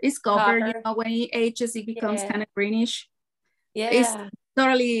 It's copper. You know, when it ages, it becomes kind of greenish. Yeah. It's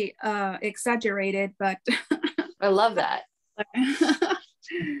totally exaggerated, but I love that.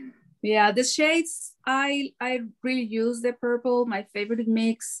 Yeah, the shades, I really use the purple. My favorite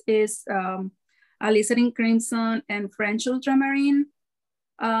mix is alizarin crimson and French ultramarine.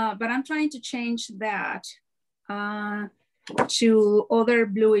 But I'm trying to change that to other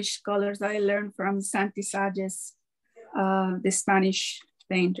bluish colors that I learned from Santi Sages, the Spanish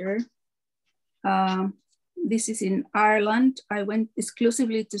painter. This is in Ireland. I went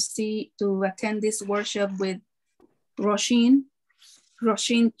exclusively to attend this workshop with Roisin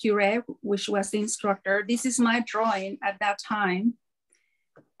Cure, which was the instructor. This is my drawing at that time.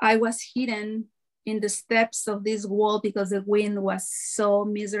 I was hidden in the steps of this wall because the wind was so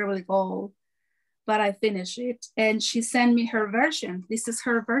miserably cold, but I finished it. And she sent me her version. This is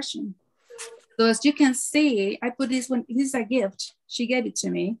her version. So as you can see, I put this one, this is a gift. She gave it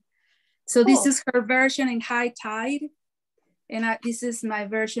to me. So this is her version in high tide. And this is my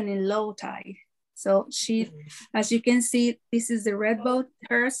version in low tide. So she, as you can see, this is the red boat,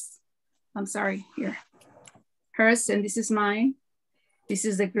 hers. I'm sorry, here. Hers, and this is mine. This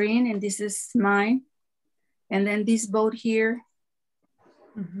is the green, and this is mine. And then this boat here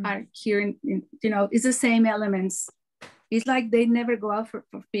are here, you know, it's the same elements. It's like they never go out for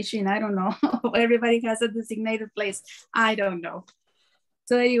fishing. I don't know. Everybody has a designated place. I don't know.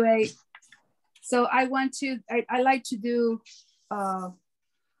 So anyway, so I like to do,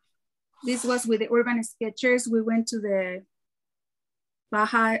 this was with the Urban Sketchers. We went to the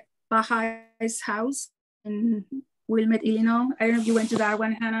Baha'is house in Wilmette, Illinois. I don't know if you went to that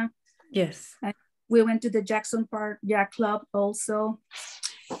one, Hannah. Yes. We went to the Jackson Park Yacht Club also.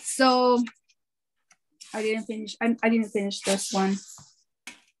 So I didn't finish this one.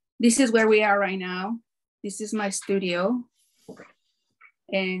 This is where we are right now. This is my studio.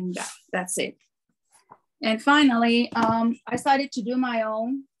 And that's it. And finally, I started to do my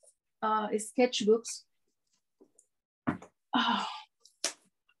own sketchbooks. Oh.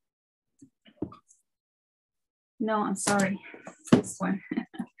 No, I'm sorry. This one.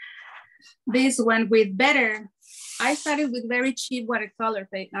 This one with better. I started with very cheap watercolor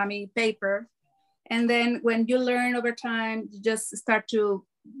paper. And then when you learn over time, you just start to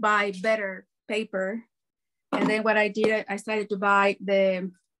buy better paper. And then what I did, I started to buy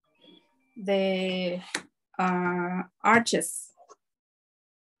the Arches,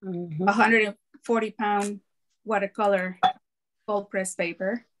 140-pound watercolor cold press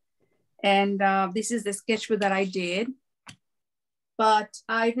paper. And this is the sketchbook that I did, but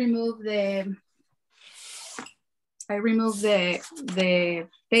I removed the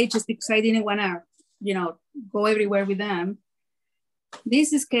pages because I didn't want to, you know, go everywhere with them.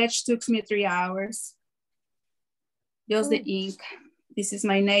 This sketch took me 3 hours. Just the ink. This is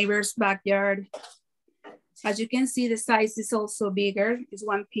my neighbor's backyard. As you can see, the size is also bigger. It's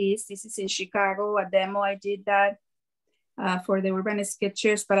one piece. This is in Chicago, a demo. I did that for the Urban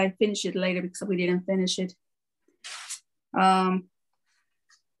Sketchers, but I finished it later because we didn't finish it.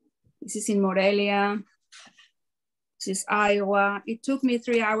 This is in Morelia. This is Iowa. It took me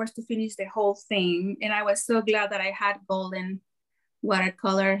 3 hours to finish the whole thing. And I was so glad that I had golden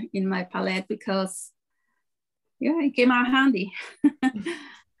watercolor in my palette because yeah, it came out handy.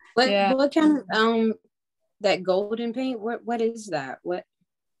 What kind of that golden paint? What is that? What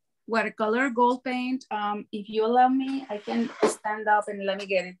watercolor gold paint? If you allow me, I can stand up and let me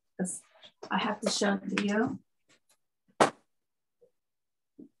get it because I have to show it to you.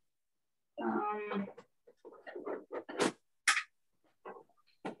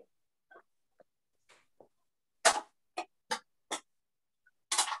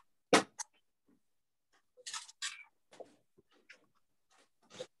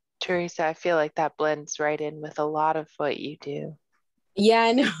 Teresa, I feel like that blends right in with a lot of what you do. Yeah,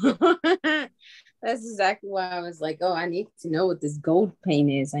 I know. That's exactly why I was like, oh, I need to know what this gold paint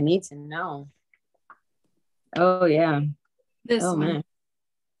is. I need to know. Oh, yeah. This oh, one. man.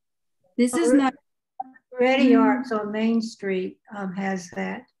 This is not. Ready Arts on Main Street has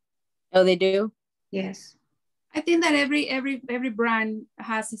that. Oh, they do? Yes. I think that every brand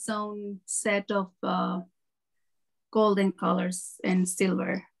has its own set of golden colors and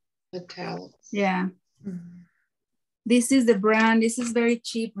silver. Metallics. Yeah. Mm-hmm. This is the brand. This is very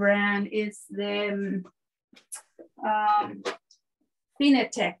cheap brand. It's the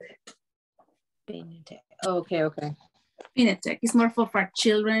Finetech. Oh, okay. Finetech. It's more for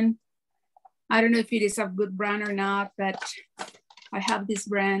children. I don't know if it is a good brand or not, but I have this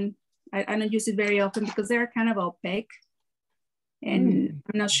brand. I don't use it very often because they're kind of opaque, and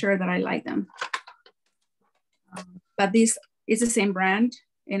I'm not sure that I like them. But this is the same brand,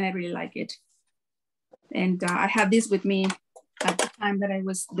 and I really like it. And I had this with me at the time that I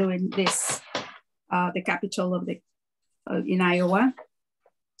was doing this, the capital of in Iowa.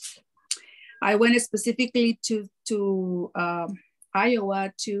 I went specifically to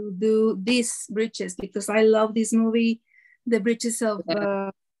Iowa to do these bridges because I love this movie, the bridges of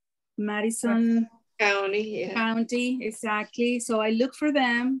Madison County, exactly. So I look for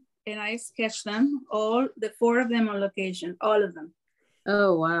them and I sketch them, all the 4 of them on location, all of them.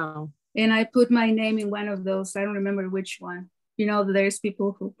 Oh, wow. And I put my name in one of those. I don't remember which one. You know, there's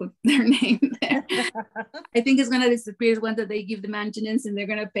people who put their name there. I think it's gonna disappear when they give the maintenance and they're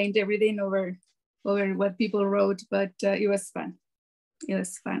gonna paint everything over what people wrote, but it was fun. It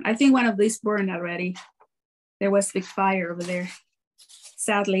was fun. I think one of these burned already. There was big fire over there,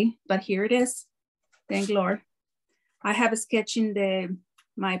 sadly, but here it is. Thank Lord. I have a sketch in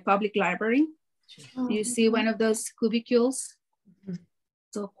my public library. You see one of those cubicles?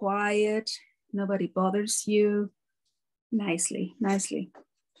 So quiet, nobody bothers you. Nicely.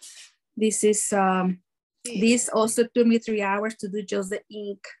 This is, this also took me 3 hours to do just the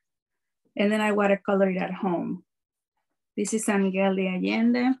ink. And then I watercolored it at home. This is San Miguel de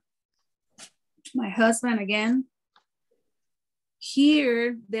Allende. My husband again.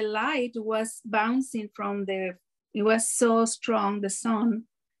 Here, the light was bouncing from it was so strong, the sun,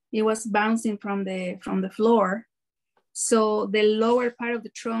 it was bouncing from the floor. So the lower part of the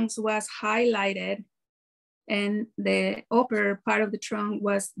trunks was highlighted and the upper part of the trunk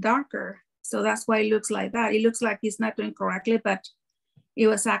was darker. So that's why it looks like that. It looks like it's not doing correctly, but it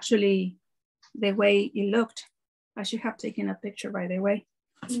was actually the way it looked. I should have taken a picture, by the way.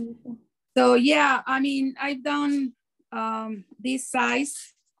 Mm-hmm. So yeah, I mean, I've done this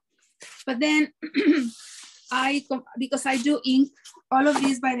size, but then because I do ink, all of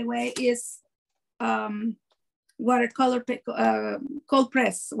this, by the way, is watercolor, cold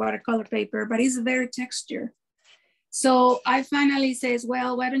press watercolor paper, but it's very texture. So I finally says,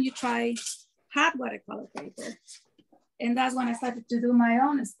 well, why don't you try hot watercolor paper? And that's when I started to do my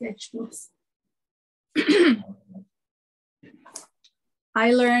own sketchbooks.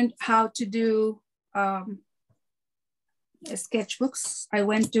 I learned how to do sketchbooks. I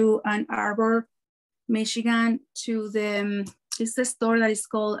went to Ann Arbor, Michigan, to it's a store that is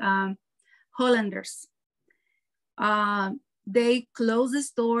called Hollanders. They closed the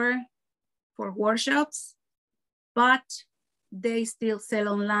store for workshops, but they still sell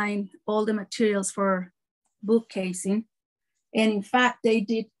online all the materials for bookcasing. And in fact, they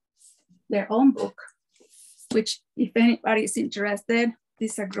did their own book, which if anybody is interested,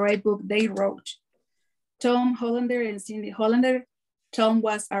 this is a great book they wrote. Tom Hollander and Cindy Hollander. Tom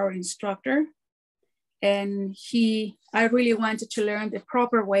was our instructor. And I really wanted to learn the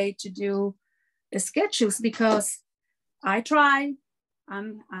proper way to do the sketches because I try.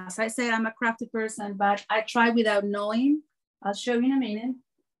 As I said, I'm a crafty person, but I try without knowing. I'll show you in a minute.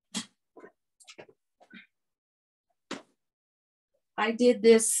 I did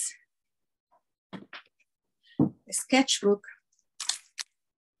this sketchbook.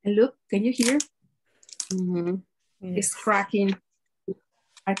 And look, can you hear? Mm-hmm. It's cracking.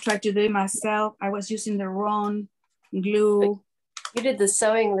 I tried to do it myself. I was using the wrong glue. You did the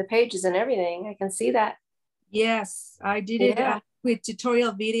sewing the pages and everything. I can see that. Yes, I did it with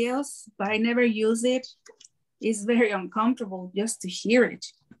tutorial videos, but I never use it. It's very uncomfortable just to hear it.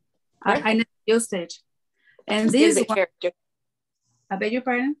 I never used it. And it this gives it character. I beg your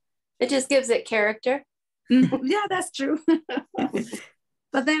pardon? It just gives it character. Yeah, that's true.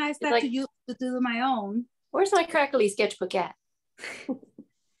 But then I started to do my own. Where's my crackly sketchbook at?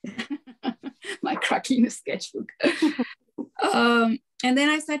 My crackly sketchbook. And then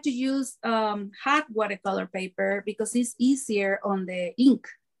I started to use hot watercolor paper because it's easier on the ink,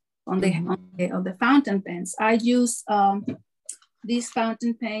 on the fountain pens. I use these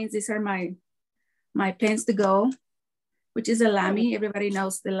fountain pens. These are my pens to go, which is a Lamy. Everybody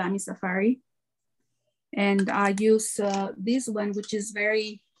knows the Lamy Safari. And I use this one, which is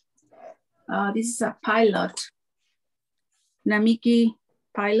very, this is a Pilot, Namiki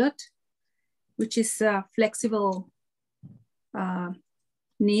Pilot, which is a flexible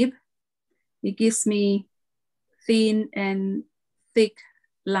nib. It gives me thin and thick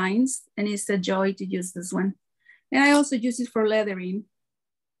lines, and it's a joy to use this one. And I also use it for lettering,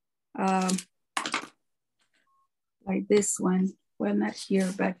 like this one. Well, not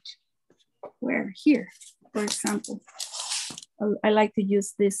here, but where? Here, for example. I like to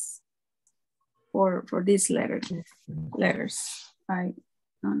use this for these letters. No,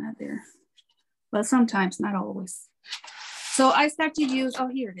 not there. But sometimes, not always. So I start to use, oh,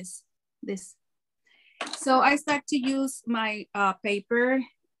 here it is, this. So I start to use my paper,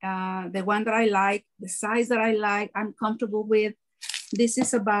 the one that I like, the size that I like, I'm comfortable with. This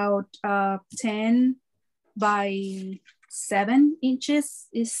is about 10 by 7 inches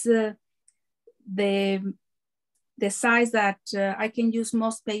is the size that I can use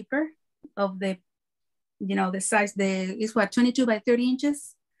most paper of the, you know, the size, is what, 22 by 30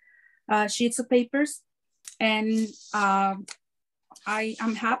 inches sheets of papers. And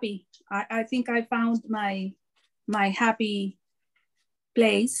I'm happy. I think I found my happy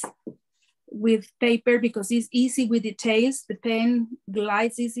place with paper because it's easy with details. The pen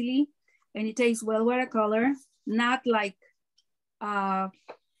glides easily and it takes well watercolor, not like,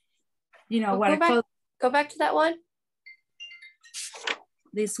 you know, watercolor. Go back to that one.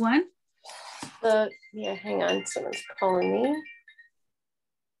 This one? Yeah, hang on, someone's calling me.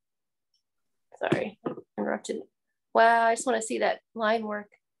 Sorry, interrupted. Wow, I just want to see that line work.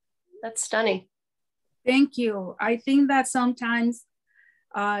 That's stunning. Thank you. I think that sometimes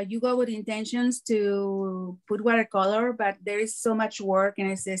you go with intentions to put watercolor, but there is so much work, and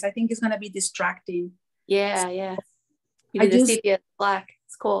I think it's going to be distracting. Yeah, yeah. You did the sepia black.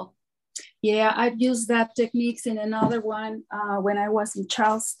 It's cool. Yeah, I've used that techniques in another one when I was in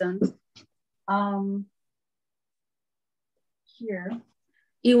Charleston. Here,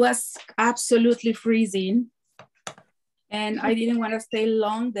 it was absolutely freezing, and I didn't want to stay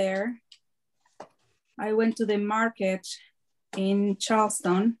long there. I went to the market in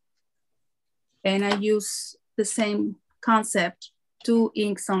Charleston, and I used the same concept, 2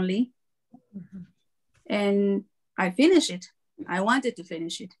 inks only, and I finished it. I wanted to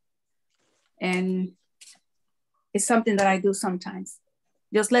finish it. And it's something that I do sometimes.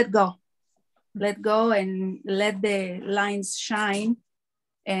 Just let go and let the lines shine.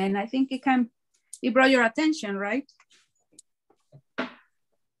 And I think it brought your attention, right?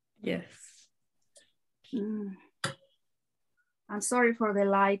 Yes. I'm sorry for the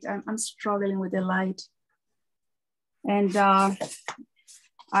light. I'm struggling with the light. And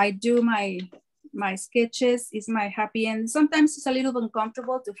I do my sketches, is my happy end. Sometimes it's a little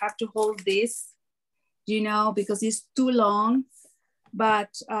uncomfortable to have to hold this, you know, because it's too long, but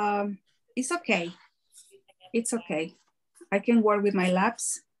it's okay. It's okay. I can work with my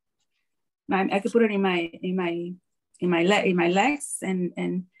laps. I can put it in my legs,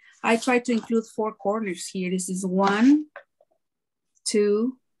 and I try to include 4 corners here. This is 1,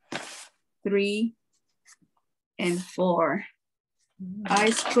 2, 3, and 4.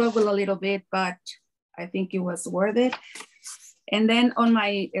 I struggle a little bit, but I think it was worth it. And then on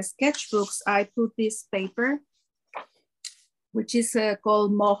my sketchbooks, I put this paper, which is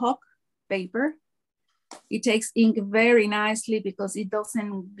called Mohawk paper. It takes ink very nicely because it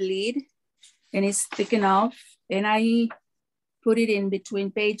doesn't bleed and it's thick enough. And I put it in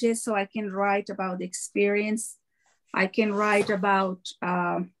between pages so I can write about the experience. I can write about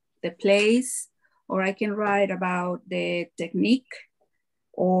the place, or I can write about the technique,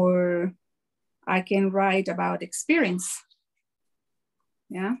 or I can write about experience.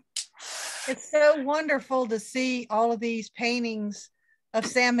 Yeah. It's so wonderful to see all of these paintings of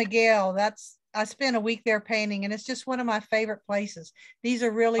San Miguel. I spent a week there painting, and it's just one of my favorite places. These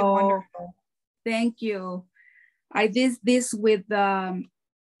are really wonderful. Thank you. I did this with the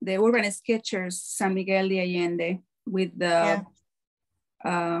Urban Sketchers San Miguel de Allende with the,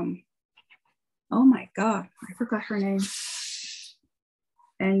 oh my God, I forgot her name.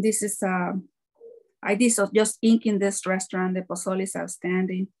 And this is, I did just ink in this restaurant. The pozole is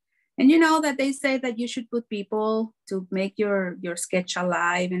outstanding. And you know that they say that you should put people to make your sketch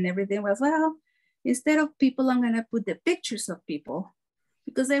alive and everything. Well, instead of people, I'm gonna put the pictures of people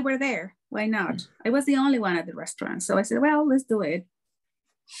because they were there. Why not? I was the only one at the restaurant. So I said, well, let's do it.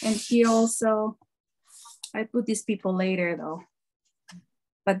 And here also, I put these people later though.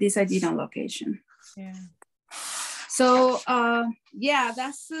 but this I did on location. Yeah. So yeah,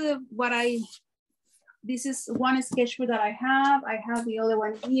 that's what this is one sketchbook that I have. I have the other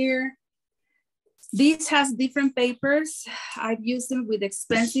one here. This has different papers. I've used them with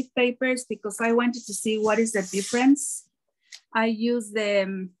expensive papers because I wanted to see what is the difference. I use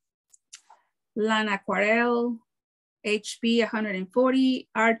the Lan Aquarelle, HP 140,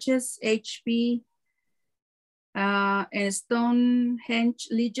 Arches HP, and Stonehenge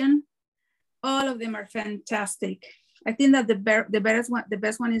Legion. All of them are fantastic. I think that the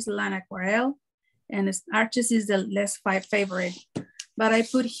best one is Lan Aquarelle, and Arches is the less favorite. But I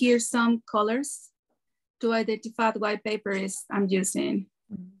put here some colors to identify what paper I'm using.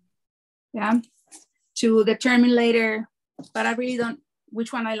 Yeah, to determine later, but I really don't,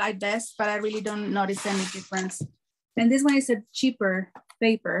 which one I like best, but I really don't notice any difference. And this one is a cheaper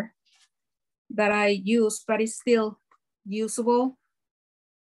paper that I use, but it's still usable.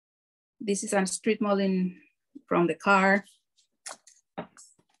 This is a street modeling from the car.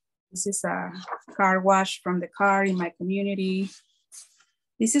 This is a car wash from the car in my community.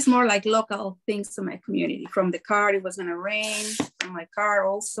 This is more like local things to my community. From the car, it was gonna rain. From my car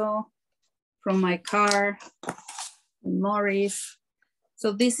also. From my car in Morris.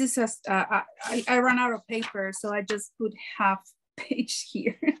 So this is I ran out of paper, so I just put half page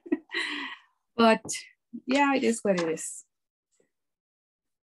here. But yeah, it is what it is.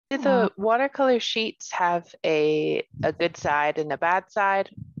 Do the watercolor sheets have a good side and a bad side,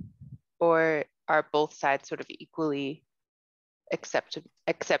 or are both sides sort of equally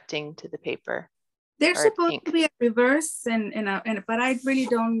accepting to the paper? They're supposed to be a reverse, but I really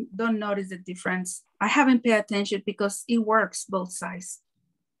don't notice the difference. I haven't paid attention because it works both sides,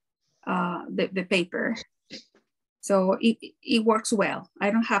 the paper. So it works well.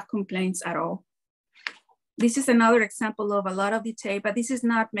 I don't have complaints at all. This is another example of a lot of detail, but this is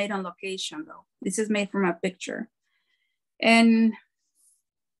not made on location though. This is made from a picture. And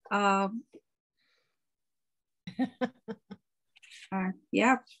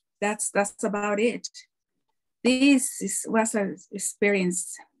yeah, that's about it. This was an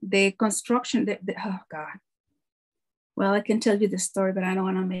experience. The construction, oh God. Well, I can tell you the story, but I don't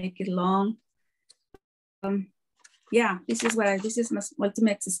want to make it long. Yeah, this is my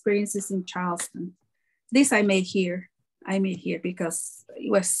ultimate experiences in Charleston. This I made here. Because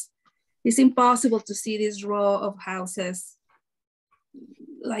it's impossible to see this row of houses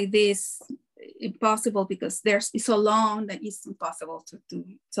like this. Impossible because it's so long that it's impossible to do.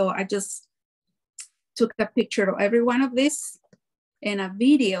 So I just took a picture of every one of this and a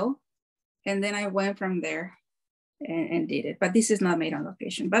video, and then I went from there and did it. But this is not made on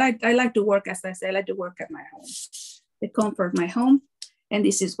location. But I like to work, as I said, I like to work at my home, the comfort of my home, and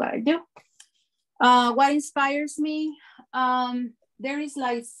this is what I do. What inspires me? There is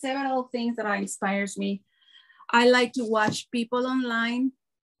like several things that inspires me. I like to watch people online,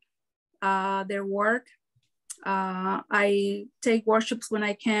 their work. I take workshops when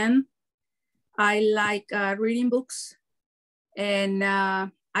I can. I like reading books, and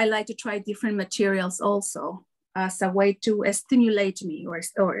I like to try different materials also as a way to stimulate me or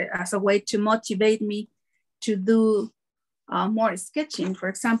as a way to motivate me to do more sketching. For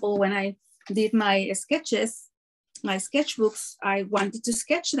example, when I did my sketches, my sketchbooks, I wanted to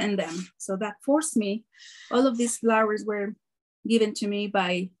sketch in them. So that forced me. All of these flowers were given to me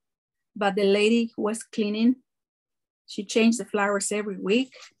by the lady who was cleaning. She changed the flowers every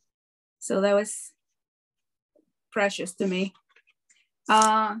week. So that was precious to me.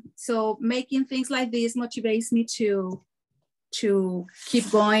 So making things like this motivates me to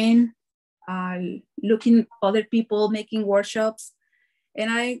keep going, looking at other people making workshops. And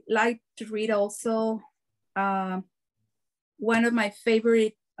I like to read also. One of my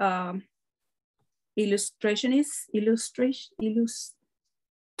favorite illustrators,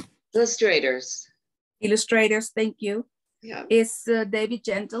 thank you. Yeah. Is David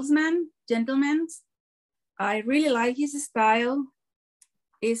Gentleman's. I really like his style.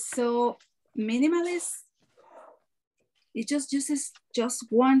 It's so minimalist. He just uses just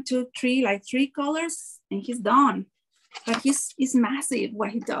 1, 2, 3, like 3 colors, and he's done. But he's massive what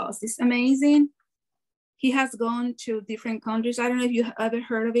he does. It's amazing. He has gone to different countries. I don't know if you ever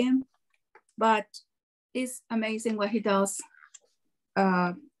heard of him, but it's amazing what he does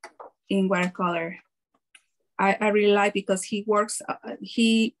in watercolor. I really like because he works,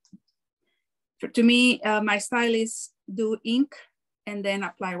 to me, my style is do ink and then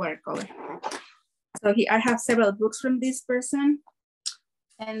apply watercolor. So I have several books from this person.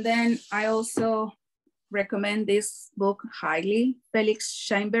 And then I also recommend this book highly, Felix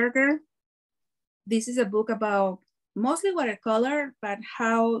Scheinberger. This is a book about mostly watercolor, but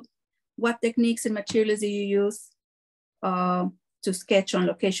what techniques and materials do you use to sketch on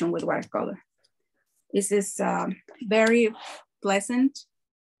location with watercolor? This is very pleasant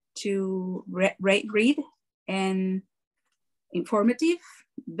to read and informative,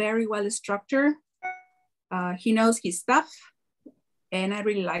 very well structured. He knows his stuff, and I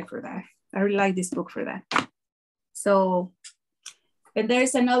really like for that. I really like this book for that. So, and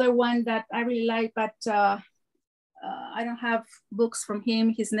there's another one that I really like, but I don't have books from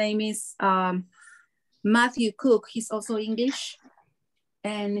him. His name is Matthew Cook. He's also English,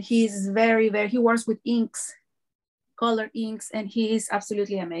 and he's he works with inks, color inks, and he is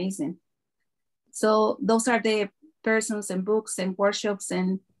absolutely amazing. So those are the persons and books and workshops,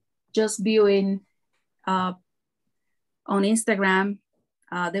 and just viewing on Instagram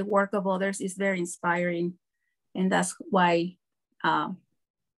the work of others is very inspiring, and that's why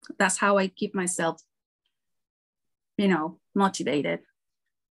that's how I keep myself, motivated.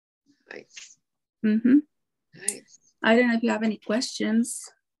 Nice. Mm-hmm. Nice. I don't know if you have any questions.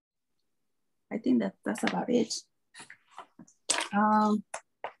 I think that's about it.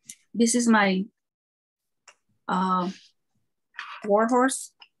 This is my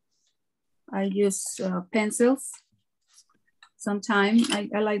warhorse. I use pencils. Sometimes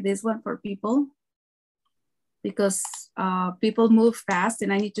I like this one for people because people move fast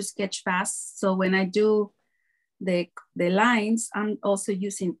and I need to sketch fast. So when I do the lines, I'm also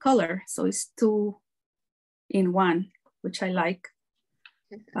using color. So it's 2 in 1, which I like.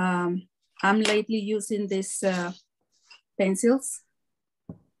 I'm lately using these pencils,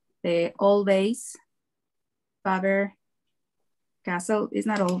 the All Base, Faber-Castell. It's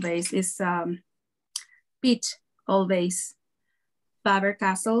not All Base, it's Pitt All Base,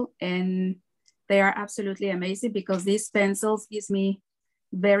 Faber-Castell, and they are absolutely amazing because these pencils gives me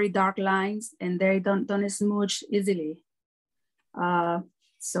very dark lines and they don't smudge easily.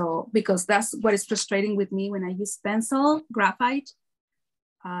 So because that's what is frustrating with me when I use pencil, graphite.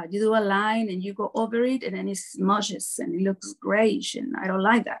 You do a line and you go over it and then it smudges and it looks grayish and I don't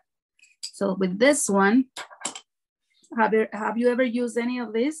like that. So with this one, have you ever used any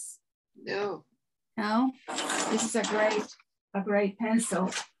of this? No. No? This is a great pencil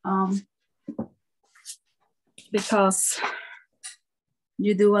because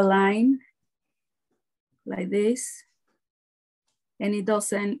you do a line like this and it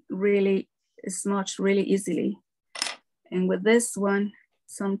doesn't really smudge really easily. And with this one,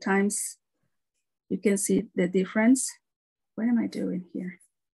 sometimes you can see the difference. What am I doing here?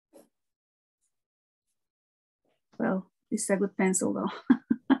 Well, this is a good pencil though.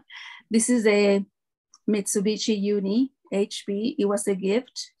 This is a Mitsubishi Uni HP. It was a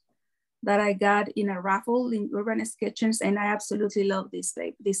gift that I got in a raffle in Urban Sketches, and I absolutely love these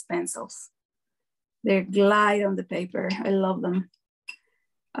pencils. They glide on the paper. I love them.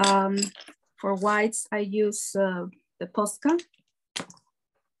 For whites, I use the Posca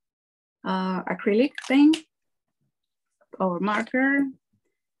acrylic thing or marker.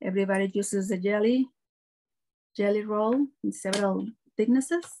 Everybody uses the jelly roll in several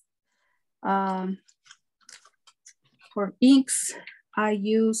thicknesses. For inks, I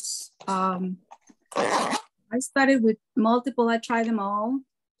use, I started with multiple, I tried them all,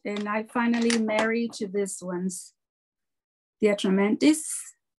 and I finally married to these ones. The Atramentis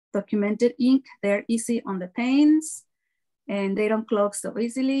documented ink, they're easy on the paints, and they don't clog so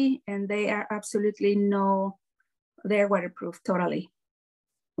easily, and they are absolutely they're waterproof totally.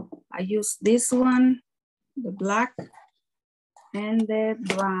 I use this one, the black, and the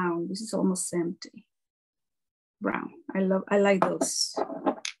brown. This is almost empty. Brown, I like those.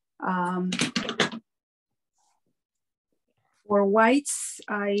 For whites,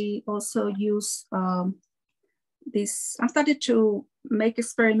 I also use this. I started to make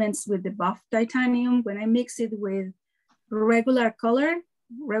experiments with the buff titanium. When I mix it with regular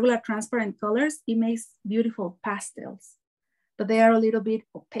transparent colors, it makes beautiful pastels, but they are a little bit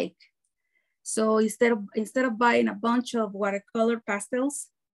opaque. So instead of buying a bunch of watercolor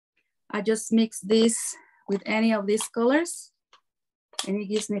pastels, I just mix this with any of these colors and it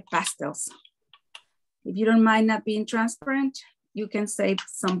gives me pastels. If you don't mind not being transparent, you can save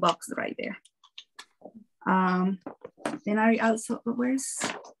some bucks right there. Then I also,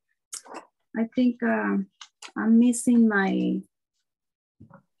 I think I'm missing my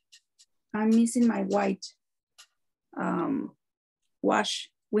white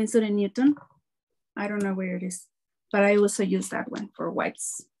wash, Winsor & Newton. I don't know where it is, but I also use that one for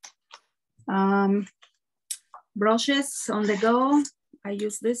whites. Brushes on the go, I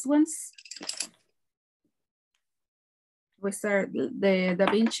use these ones. These are the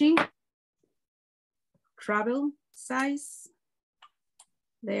Da Vinci Travel size.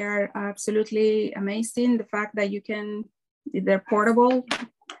 They are absolutely amazing. The fact that you can, they're portable.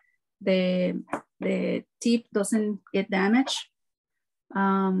 The tip doesn't get damaged.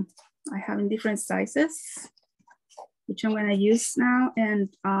 I have in different sizes, which I'm gonna use now. And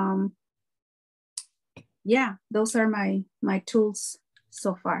yeah, those are my tools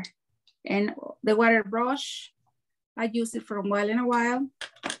so far. And the water brush, I use it for a while in a while.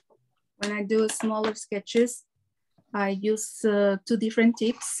 When I do smaller sketches, I use 2 different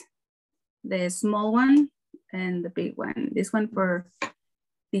tips, the small one and the big one. This one for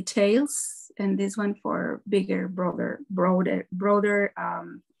details and this one for bigger, broader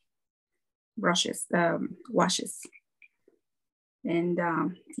brushes, washes. And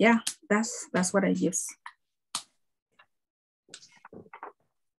yeah, that's what I use.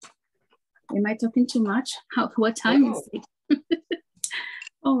 Am I talking too much? What time is it?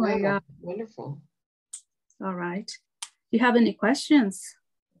 Oh my God. Wonderful. All right. Do you have any questions?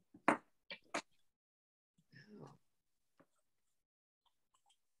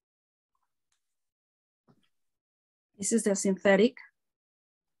 This is the synthetic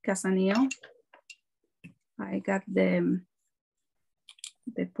Casaneo. I got the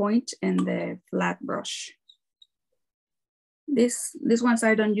point and the flat brush. These ones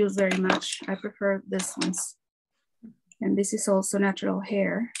I don't use very much. I prefer these ones. And this is also natural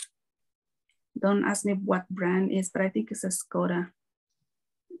hair. Don't ask me what brand is, but I think it's a Skoda.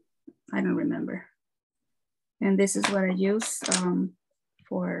 I don't remember. And this is what I use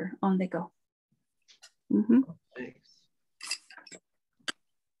for on the go. Mm-hmm. Thanks.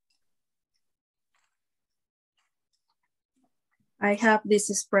 I have this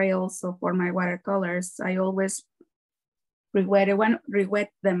spray also for my watercolors. I always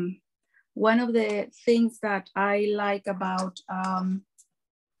re-wet them. One of the things that I like about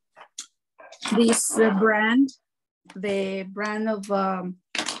this brand, the brand of, oh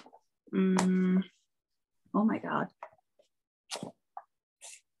my God.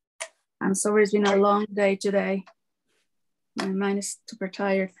 I'm sorry, it's been a long day today. My mind is super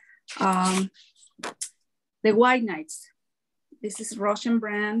tired. The White Knights. This is Russian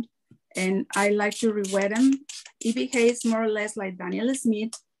brand, and I like to re-wet them. It behaves more or less like Daniel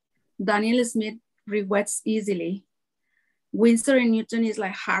Smith. Daniel Smith re-wets easily. Winsor & Newton is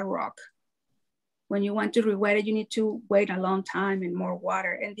like hard rock. When you want to re-wet it, you need to wait a long time and more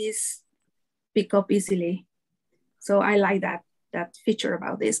water, and these pick up easily. So I like that feature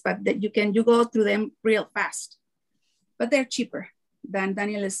about this, but that you go through them real fast, but they're cheaper than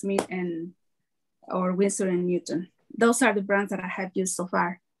Daniel Smith or Winsor & Newton. Those are the brands that I have used so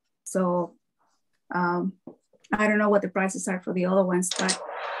far. So I don't know what the prices are for the other ones, but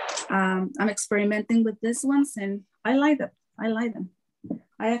I'm experimenting with these ones and I like them. I like them.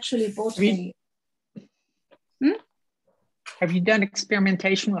 I actually bought Have you done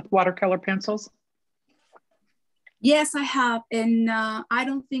experimentation with watercolor pencils? Yes, I have. And I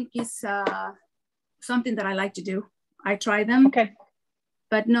don't think it's something that I like to do. I try them. Okay.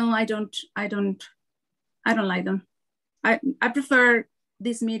 But no, I don't like them. I prefer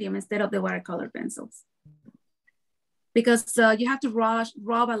this medium instead of the watercolor pencils. Because you have to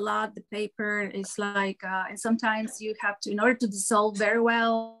rub a lot the paper. It's like, and sometimes you have to, in order to dissolve very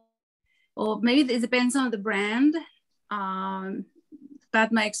well, or maybe it depends on the brand.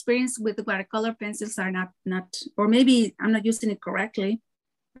 But my experience with the watercolor pencils are not, or maybe I'm not using it correctly.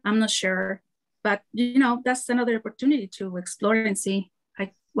 I'm not sure, but you know, that's another opportunity to explore and see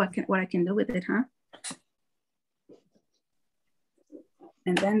what I can do with it, huh?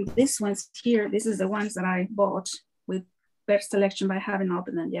 And then this one's here, this is the ones that I bought with Bear Selection, but I haven't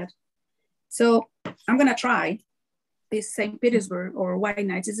opened them yet. So I'm gonna try this St. Petersburg or White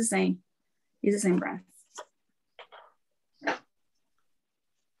Knights. It's the same brand.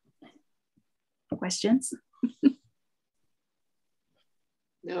 Questions?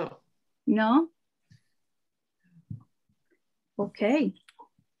 No. No? Okay.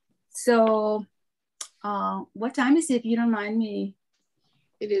 So what time is it, if you don't mind me?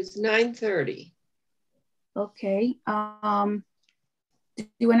 It is 9:30. Okay. Do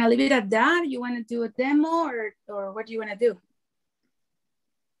you want to leave it at that? You want to do a demo or what do you want to do?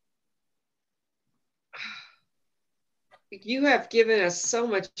 You have given us so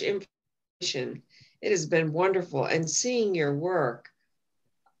much information. It has been wonderful. And seeing your work,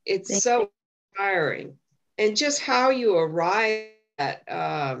 it's so inspiring. And just how you arrive at,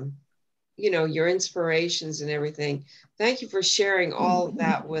 you know, your inspirations and everything. Thank you for sharing all of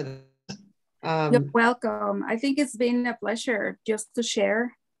that with us. You're welcome. I think it's been a pleasure just to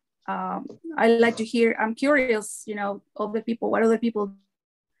share. I like to hear, I'm curious, you know, other people, what other people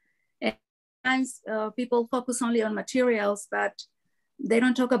sometimes people focus only on materials, but they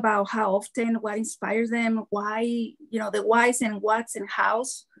don't talk about how often, what inspires them, why, you know, the whys and whats and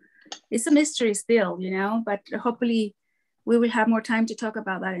hows. It's a mystery still, you know, but hopefully we will have more time to talk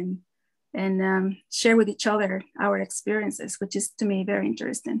about that and share with each other our experiences, which is to me very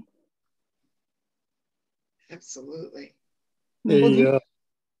interesting. Absolutely.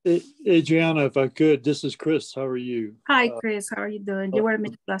 Hey, Adriana, if I could, this is Chris. How are you? Hi, Chris. How are you doing? You were in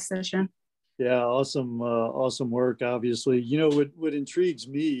the last session. Yeah, awesome, awesome work. Obviously, you know what intrigues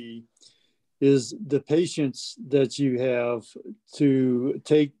me is the patience that you have to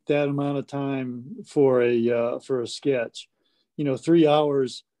take that amount of time for a sketch. You know, 3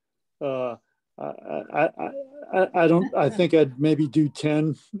 hours. I think I'd maybe do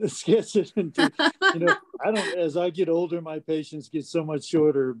 10 sketches. You know, as I get older, my patience gets so much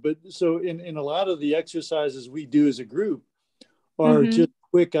shorter. But so in a lot of the exercises we do as a group are just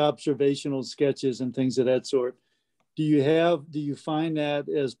quick observational sketches and things of that sort. Do you find that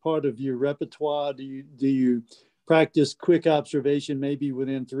as part of your repertoire? Do you practice quick observation maybe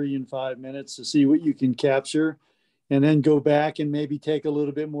within 3 and 5 minutes to see what you can capture? And then go back and maybe take a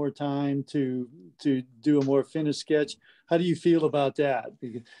little bit more time to do a more finished sketch. How do you feel about that?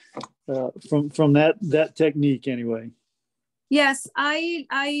 From that technique anyway? Yes, I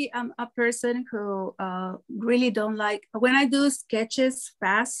am a person who really don't like, when I do sketches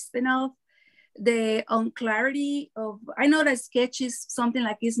fast enough, the unclarity of, I know that sketch is something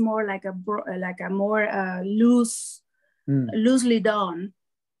like, it's more like a more loosely done.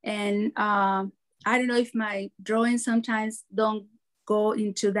 And I don't know if my drawings sometimes don't go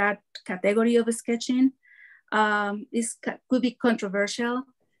into that category of sketching. This could be controversial,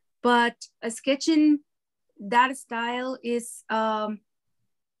 but sketching that style is, to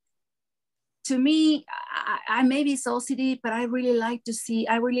me, I may be OCD, but I really like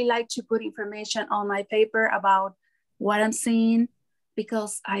to put information on my paper about what I'm seeing,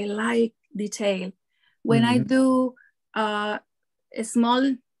 because I like detail. When I do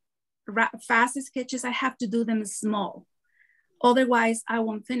small, fast sketches, I have to do them small. Otherwise, I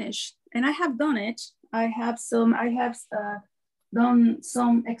won't finish. And I have done it. I have done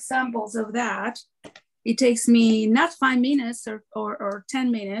some examples of that. It takes me not 5 minutes or 10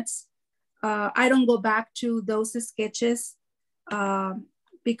 minutes. I don't go back to those sketches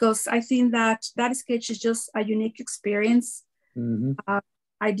because I think that sketch is just a unique experience.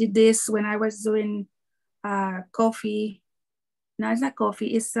 I did this when I was doing coffee. No, it's not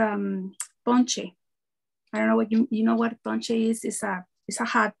coffee. It's ponche. I don't know what you know what ponche is. It's a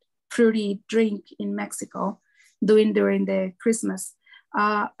hot fruity drink in Mexico, during the Christmas.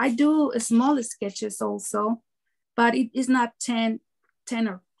 I do small sketches also, but it is not 10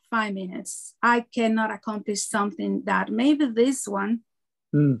 or 5 minutes. I cannot accomplish something that maybe this one,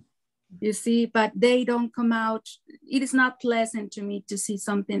 you see, but they don't come out. It is not pleasant to me to see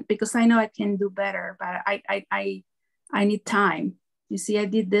something, because I know I can do better, but I need time. You see, I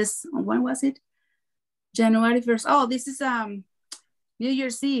did this, when was it? January 1st. Oh, this is New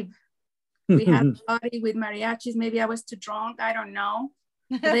Year's Eve. We had a party with mariachis. Maybe I was too drunk. I don't know.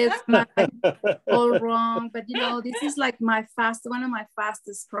 It's all wrong. But you know, this is like one of my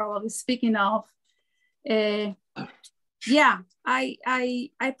fastest probably. Speaking of, yeah,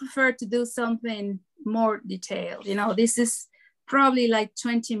 I prefer to do something more detailed. You know, this is probably like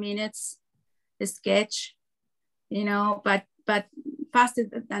 20 minutes a sketch, you know, but faster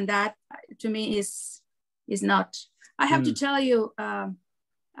than that to me is not. I have to tell you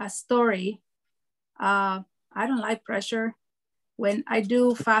a story. I don't like pressure. When I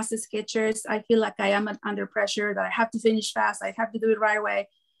do fast sketches, I feel like I am under pressure, that I have to finish fast. I have to do it right away.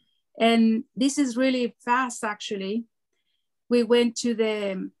 And this is really fast, actually. We went to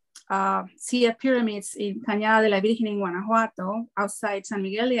the Sia pyramids in Cañada de la Virgen in Guanajuato, outside San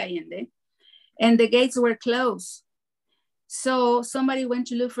Miguel de Allende, and the gates were closed. So somebody went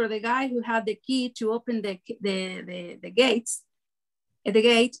to look for the guy who had the key to open the gates, at the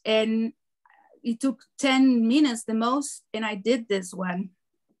gate, and it took 10 minutes the most, and I did this one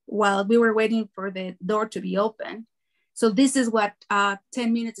while we were waiting for the door to be open. So this is what a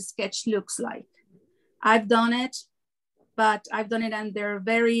 10-minute sketch looks like. I've done it, but I've done it under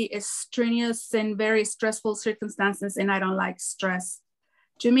very strenuous and very stressful circumstances, and I don't like stress.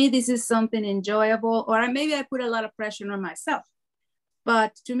 To me, this is something enjoyable, or maybe I put a lot of pressure on myself,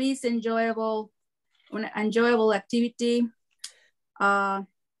 but to me, it's enjoyable, an enjoyable activity.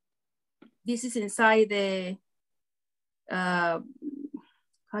 This is inside the, how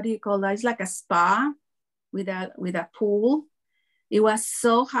do you call that? It's like a spa with a pool. It was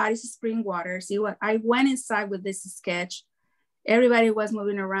so hot, it's spring waters. I went inside with this sketch, Everybody was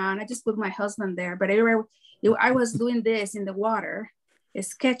moving around. I just put my husband there, but I was doing this in the water,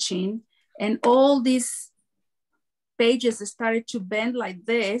 sketching, and all these pages started to bend like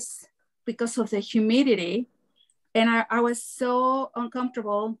this because of the humidity. And I was so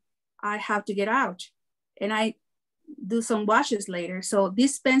uncomfortable, I have to get out. And I do some washes later. So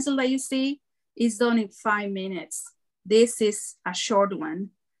this pencil that you see is done in 5 minutes. This is a short one.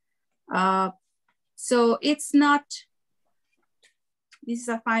 So it's not, this is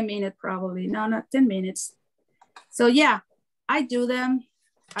a 5 minute probably, no, not 10 minutes. So yeah, I do them.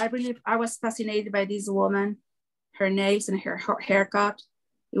 I was fascinated by this woman, her nails and her haircut.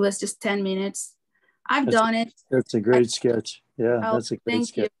 It was just 10 minutes. I've done it. That's a great sketch. Yeah, that's a great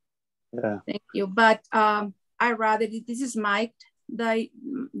sketch. Yeah. Thank you. But I rather, this is Mike, the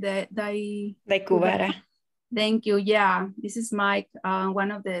Cubara. Thank you. Yeah, this is Mike,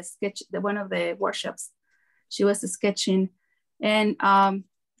 one of the workshops. She was sketching. And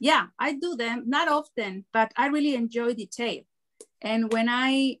yeah, I do them, not often, but I really enjoy detail. And when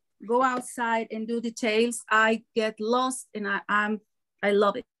I go outside and do details, I get lost, and I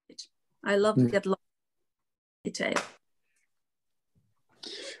love it. I love to get lost in detail.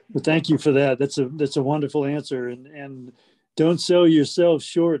 Well, thank you for that. That's a wonderful answer. And don't sell yourself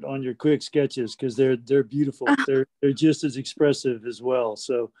short on your quick sketches, because they're beautiful. They're just as expressive as well.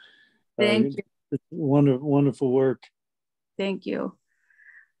 So thank you. It's wonderful work. Thank you.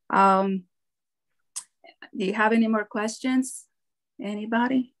 Do you have any more questions?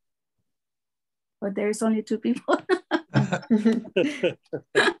 Anybody? But there's only 2 people.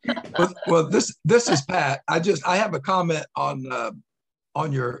 well, this is Pat. I have a comment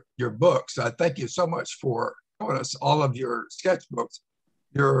on your books. I thank you so much for showing us all of your sketchbooks.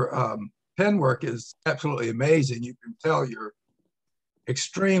 Your pen work is absolutely amazing. You can tell you're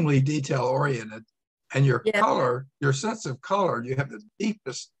extremely detail oriented, and your color, your sense of color, you have the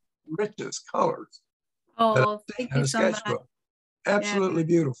deepest, richest colors. Oh, thank you so much. Absolutely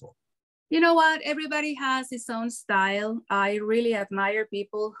beautiful. You know what? Everybody has his own style. I really admire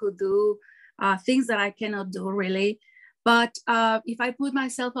people who do things that I cannot do, really. But if I put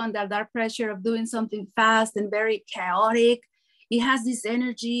myself under that pressure of doing something fast and very chaotic, it has this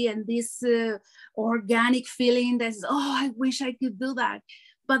energy and this organic feeling that's, oh, I wish I could do that.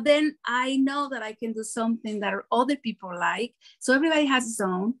 But then I know that I can do something that other people like. So everybody has his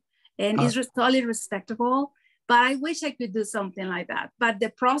own, and it's totally respectable. But I wish I could do something like that. But the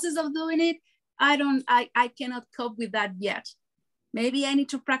process of doing it, I cannot cope with that yet. Maybe I need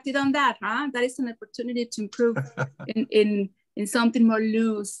to practice on that, huh? That is an opportunity to improve in something more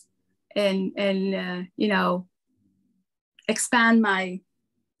loose and you know, expand my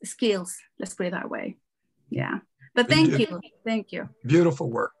skills. Let's put it that way. Yeah. But thank you. Thank you. Beautiful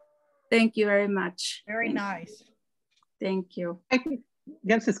work. Thank you very much. Very nice. Thank you. I think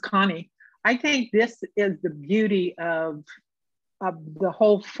this is Connie. I think this is the beauty of the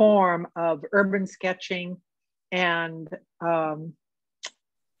whole form of urban sketching and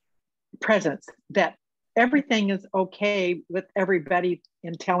presence, that everything is okay with everybody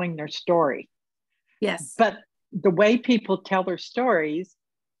in telling their story. Yes. But the way people tell their stories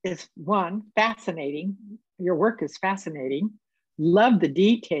is, one, fascinating. Your work is fascinating. Love the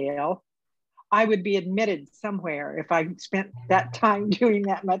detail. I would be admitted somewhere if I spent that time doing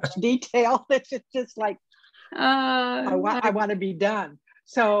that much detail. It's just like, I want to be done.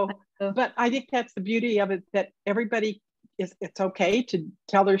 So, but I think that's the beauty of it, that everybody it's okay to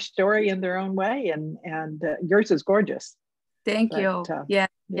tell their story in their own way, and yours is gorgeous. Thank you.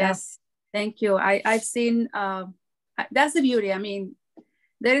 Yes. Thank you. I've seen, that's the beauty. I mean,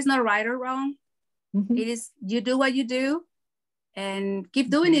 there is no right or wrong. Mm-hmm. It is, you do what you do and keep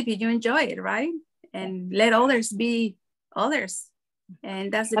doing it if you enjoy it, right? And let others be others.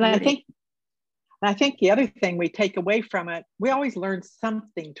 And that's the beauty. I think the other thing we take away from it, we always learn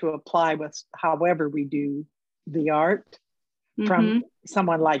something to apply with however we do the art from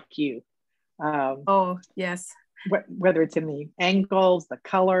someone like you. Oh, yes. Whether it's in the angles, the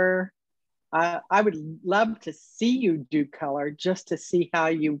color. I would love to see you do color, just to see how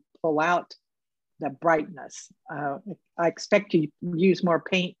you pull out the brightness. I expect you use more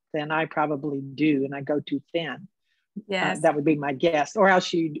paint than I probably do, and I go too thin. Yes, that would be my guess, or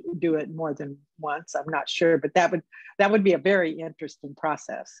else you do it more than once. I'm not sure, but that would be a very interesting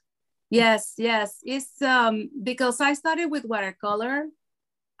process. Yes, it's because I started with watercolor.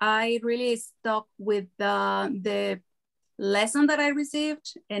 I really stuck with the lesson that I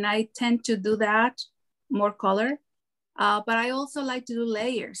received, and I tend to do that more color. But I also like to do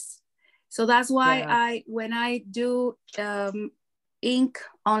layers. So that's why when I do ink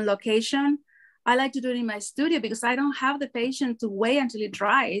on location, I like to do it in my studio because I don't have the patience to wait until it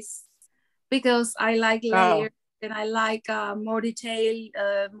dries, because I like layers and I like more detail,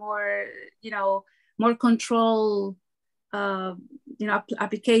 more, more control,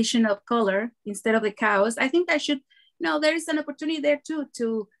 application of color instead of the chaos. I think I should, there is an opportunity there too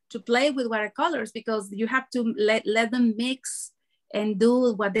to play with watercolors, because you have to let them mix and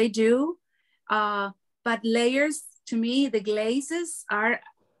do what they do. But layers, to me, the glazes are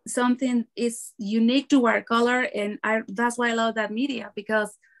something is unique to watercolor, and that's why I love that media,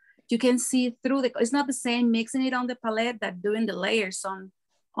 because you can see through it's not the same mixing it on the palette that doing the layers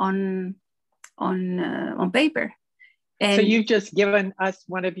on paper. And so you've just given us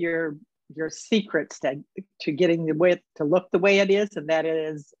one of your secrets to getting the way to look the way it is, and that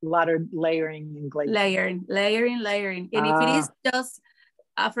is a lot of layering and glazing. Layering. And if it is just,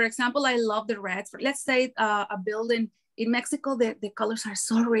 for example, I love the reds. Let's say a building in Mexico, the colors are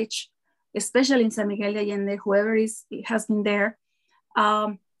so rich, especially in San Miguel de Allende, whoever has been there.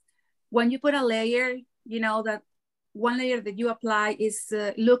 When you put a layer, that one layer that you apply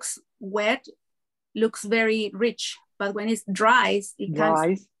looks wet, looks very rich, but when it dries,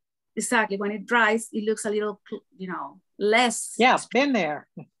 exactly, when it dries, it looks a little, less. Yeah, been there.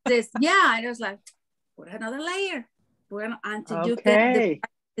 Yeah, and it was like, put another layer until you get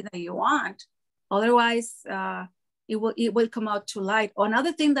the that you want. Otherwise, it will come out too light.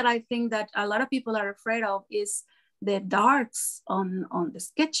 Another thing that I think that a lot of people are afraid of is the darks on the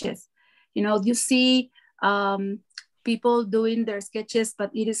sketches. You see people doing their sketches,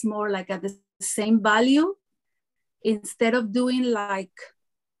 but it is more like at the same value, instead of doing like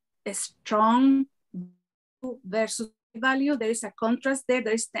a strong versus value. There is a contrast there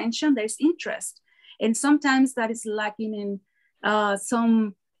is tension, there's interest, and sometimes that is lacking in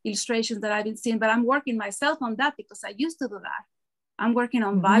some illustrations that I've been seeing, but I'm working myself on that, because I used to do that. I'm working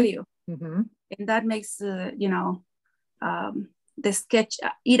on value, and that makes the sketch,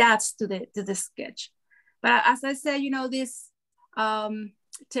 it adds to the sketch. But as I said, this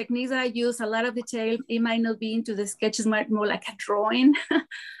techniques that I use, a lot of detail, it might not be into the sketches, might more like a drawing,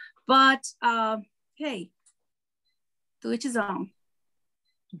 but hey, to each his own,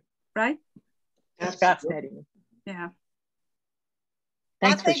 right? That's fascinating. Yeah.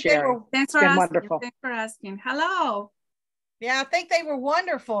 Thanks for sharing. Thanks for asking. Wonderful. Thanks for asking. Hello. Yeah, I think they were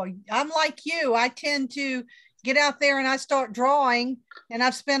wonderful. I'm like you. I tend to get out there and I start drawing, and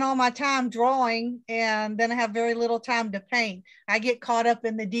I've spent all my time drawing, and then I have very little time to paint. I get caught up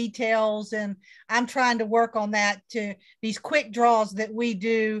in the details, and I'm trying to work on that. These quick draws that we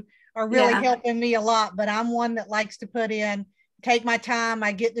do are really helping me a lot, but I'm one that likes to take my time.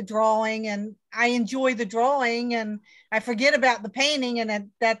 I get the drawing and I enjoy the drawing, and I forget about the painting,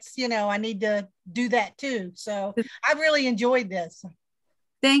 and that's, I need to do that too. So I really enjoyed this.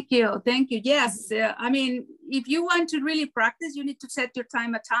 Thank you. Yes. I mean, if you want to really practice, you need to set your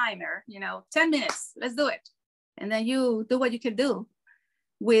timer, 10 minutes, let's do it. And then you do what you can do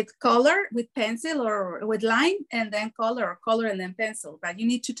with color, with pencil, or with line, and then color and then pencil, but you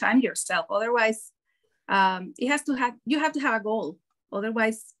need to time yourself. Otherwise, you have to have a goal.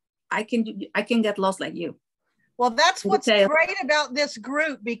 Otherwise, I can get lost like you. Well, that's what's great about this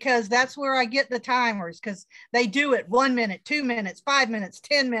group, because that's where I get the timers, because they do it 1 minute, 2 minutes, 5 minutes,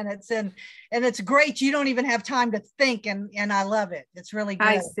 10 minutes. And it's great. You don't even have time to think. And I love it. It's really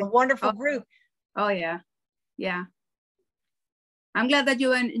good. It's a wonderful group. Oh, yeah. Yeah. I'm glad that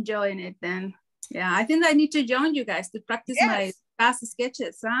you're enjoying it then. Yeah. I think I need to join you guys to practice my fast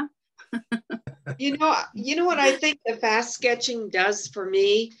sketches, huh? You know what I think the fast sketching does for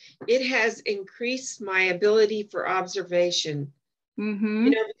me? It has increased my ability for observation.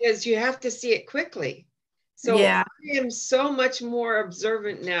 Because you have to see it quickly. So I am so much more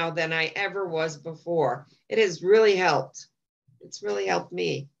observant now than I ever was before. It has really helped. It's really helped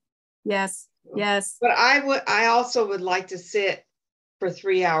me. Yes. But I also would like to sit for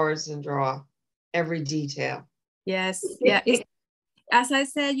 3 hours and draw every detail. Yes. Yeah. As I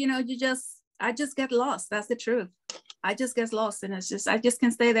said, I just get lost. That's the truth. I just get lost, and I just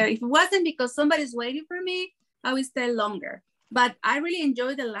can't stay there. If it wasn't because somebody's waiting for me, I would stay longer. But I really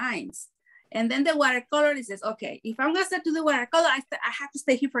enjoy the lines. And then the watercolor, it says, okay, if I'm gonna start to do watercolor, I have to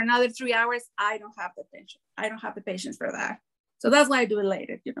stay here for another 3 hours. I don't have the patience. I don't have the patience for that. So that's why I do it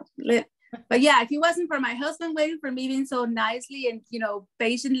later, But yeah, if it wasn't for my husband waiting for me, being so nicely and,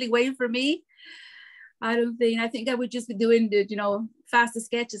 patiently waiting for me, I think I would just be doing the, faster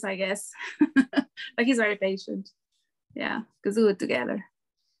sketches, I guess. But he's very patient. Yeah, because we do it together.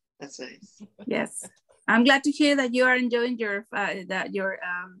 That's nice. Yes. I'm glad to hear that you are enjoying your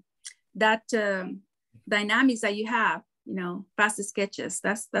dynamics that you have, faster sketches.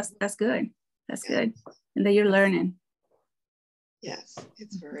 That's good. That's good. And that you're learning. Yes,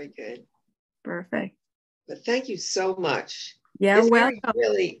 it's very good. Perfect. But thank you so much. Yeah, it's welcome.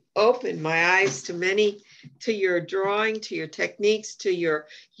 really opened my eyes to your drawing, to your techniques, to your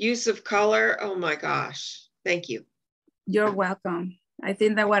use of color. Oh my gosh. Thank you. You're welcome. I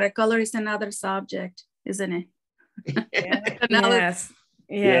think that watercolor is another subject, isn't it? Yes.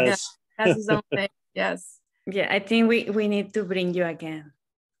 Yes. That's his own thing. Yes. Yeah, I think we need to bring you again.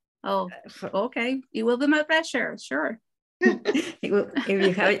 Oh, okay. It will be my pleasure. Sure.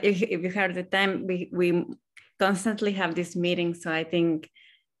 If you have the time, we constantly have this meeting, so I think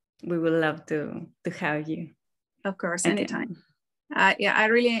we would love to have you. Of course, anytime. Yeah, I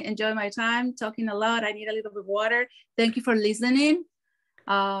really enjoy my time talking a lot. I need a little bit of water. Thank you for listening.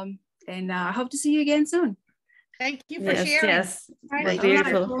 And I hope to see you again soon. Thank you for sharing. Yes,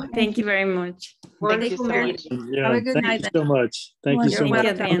 beautiful. Thank you very much. Thank you so much. Yeah, have a good night. Thank you so much. Thank you so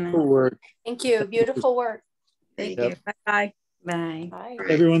much. Beautiful work. Thank you. Beautiful work. Thank you. Bye-bye. Bye. Bye.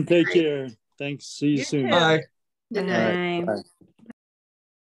 Everyone take care. Thanks. See you soon. Bye. Good night. Bye.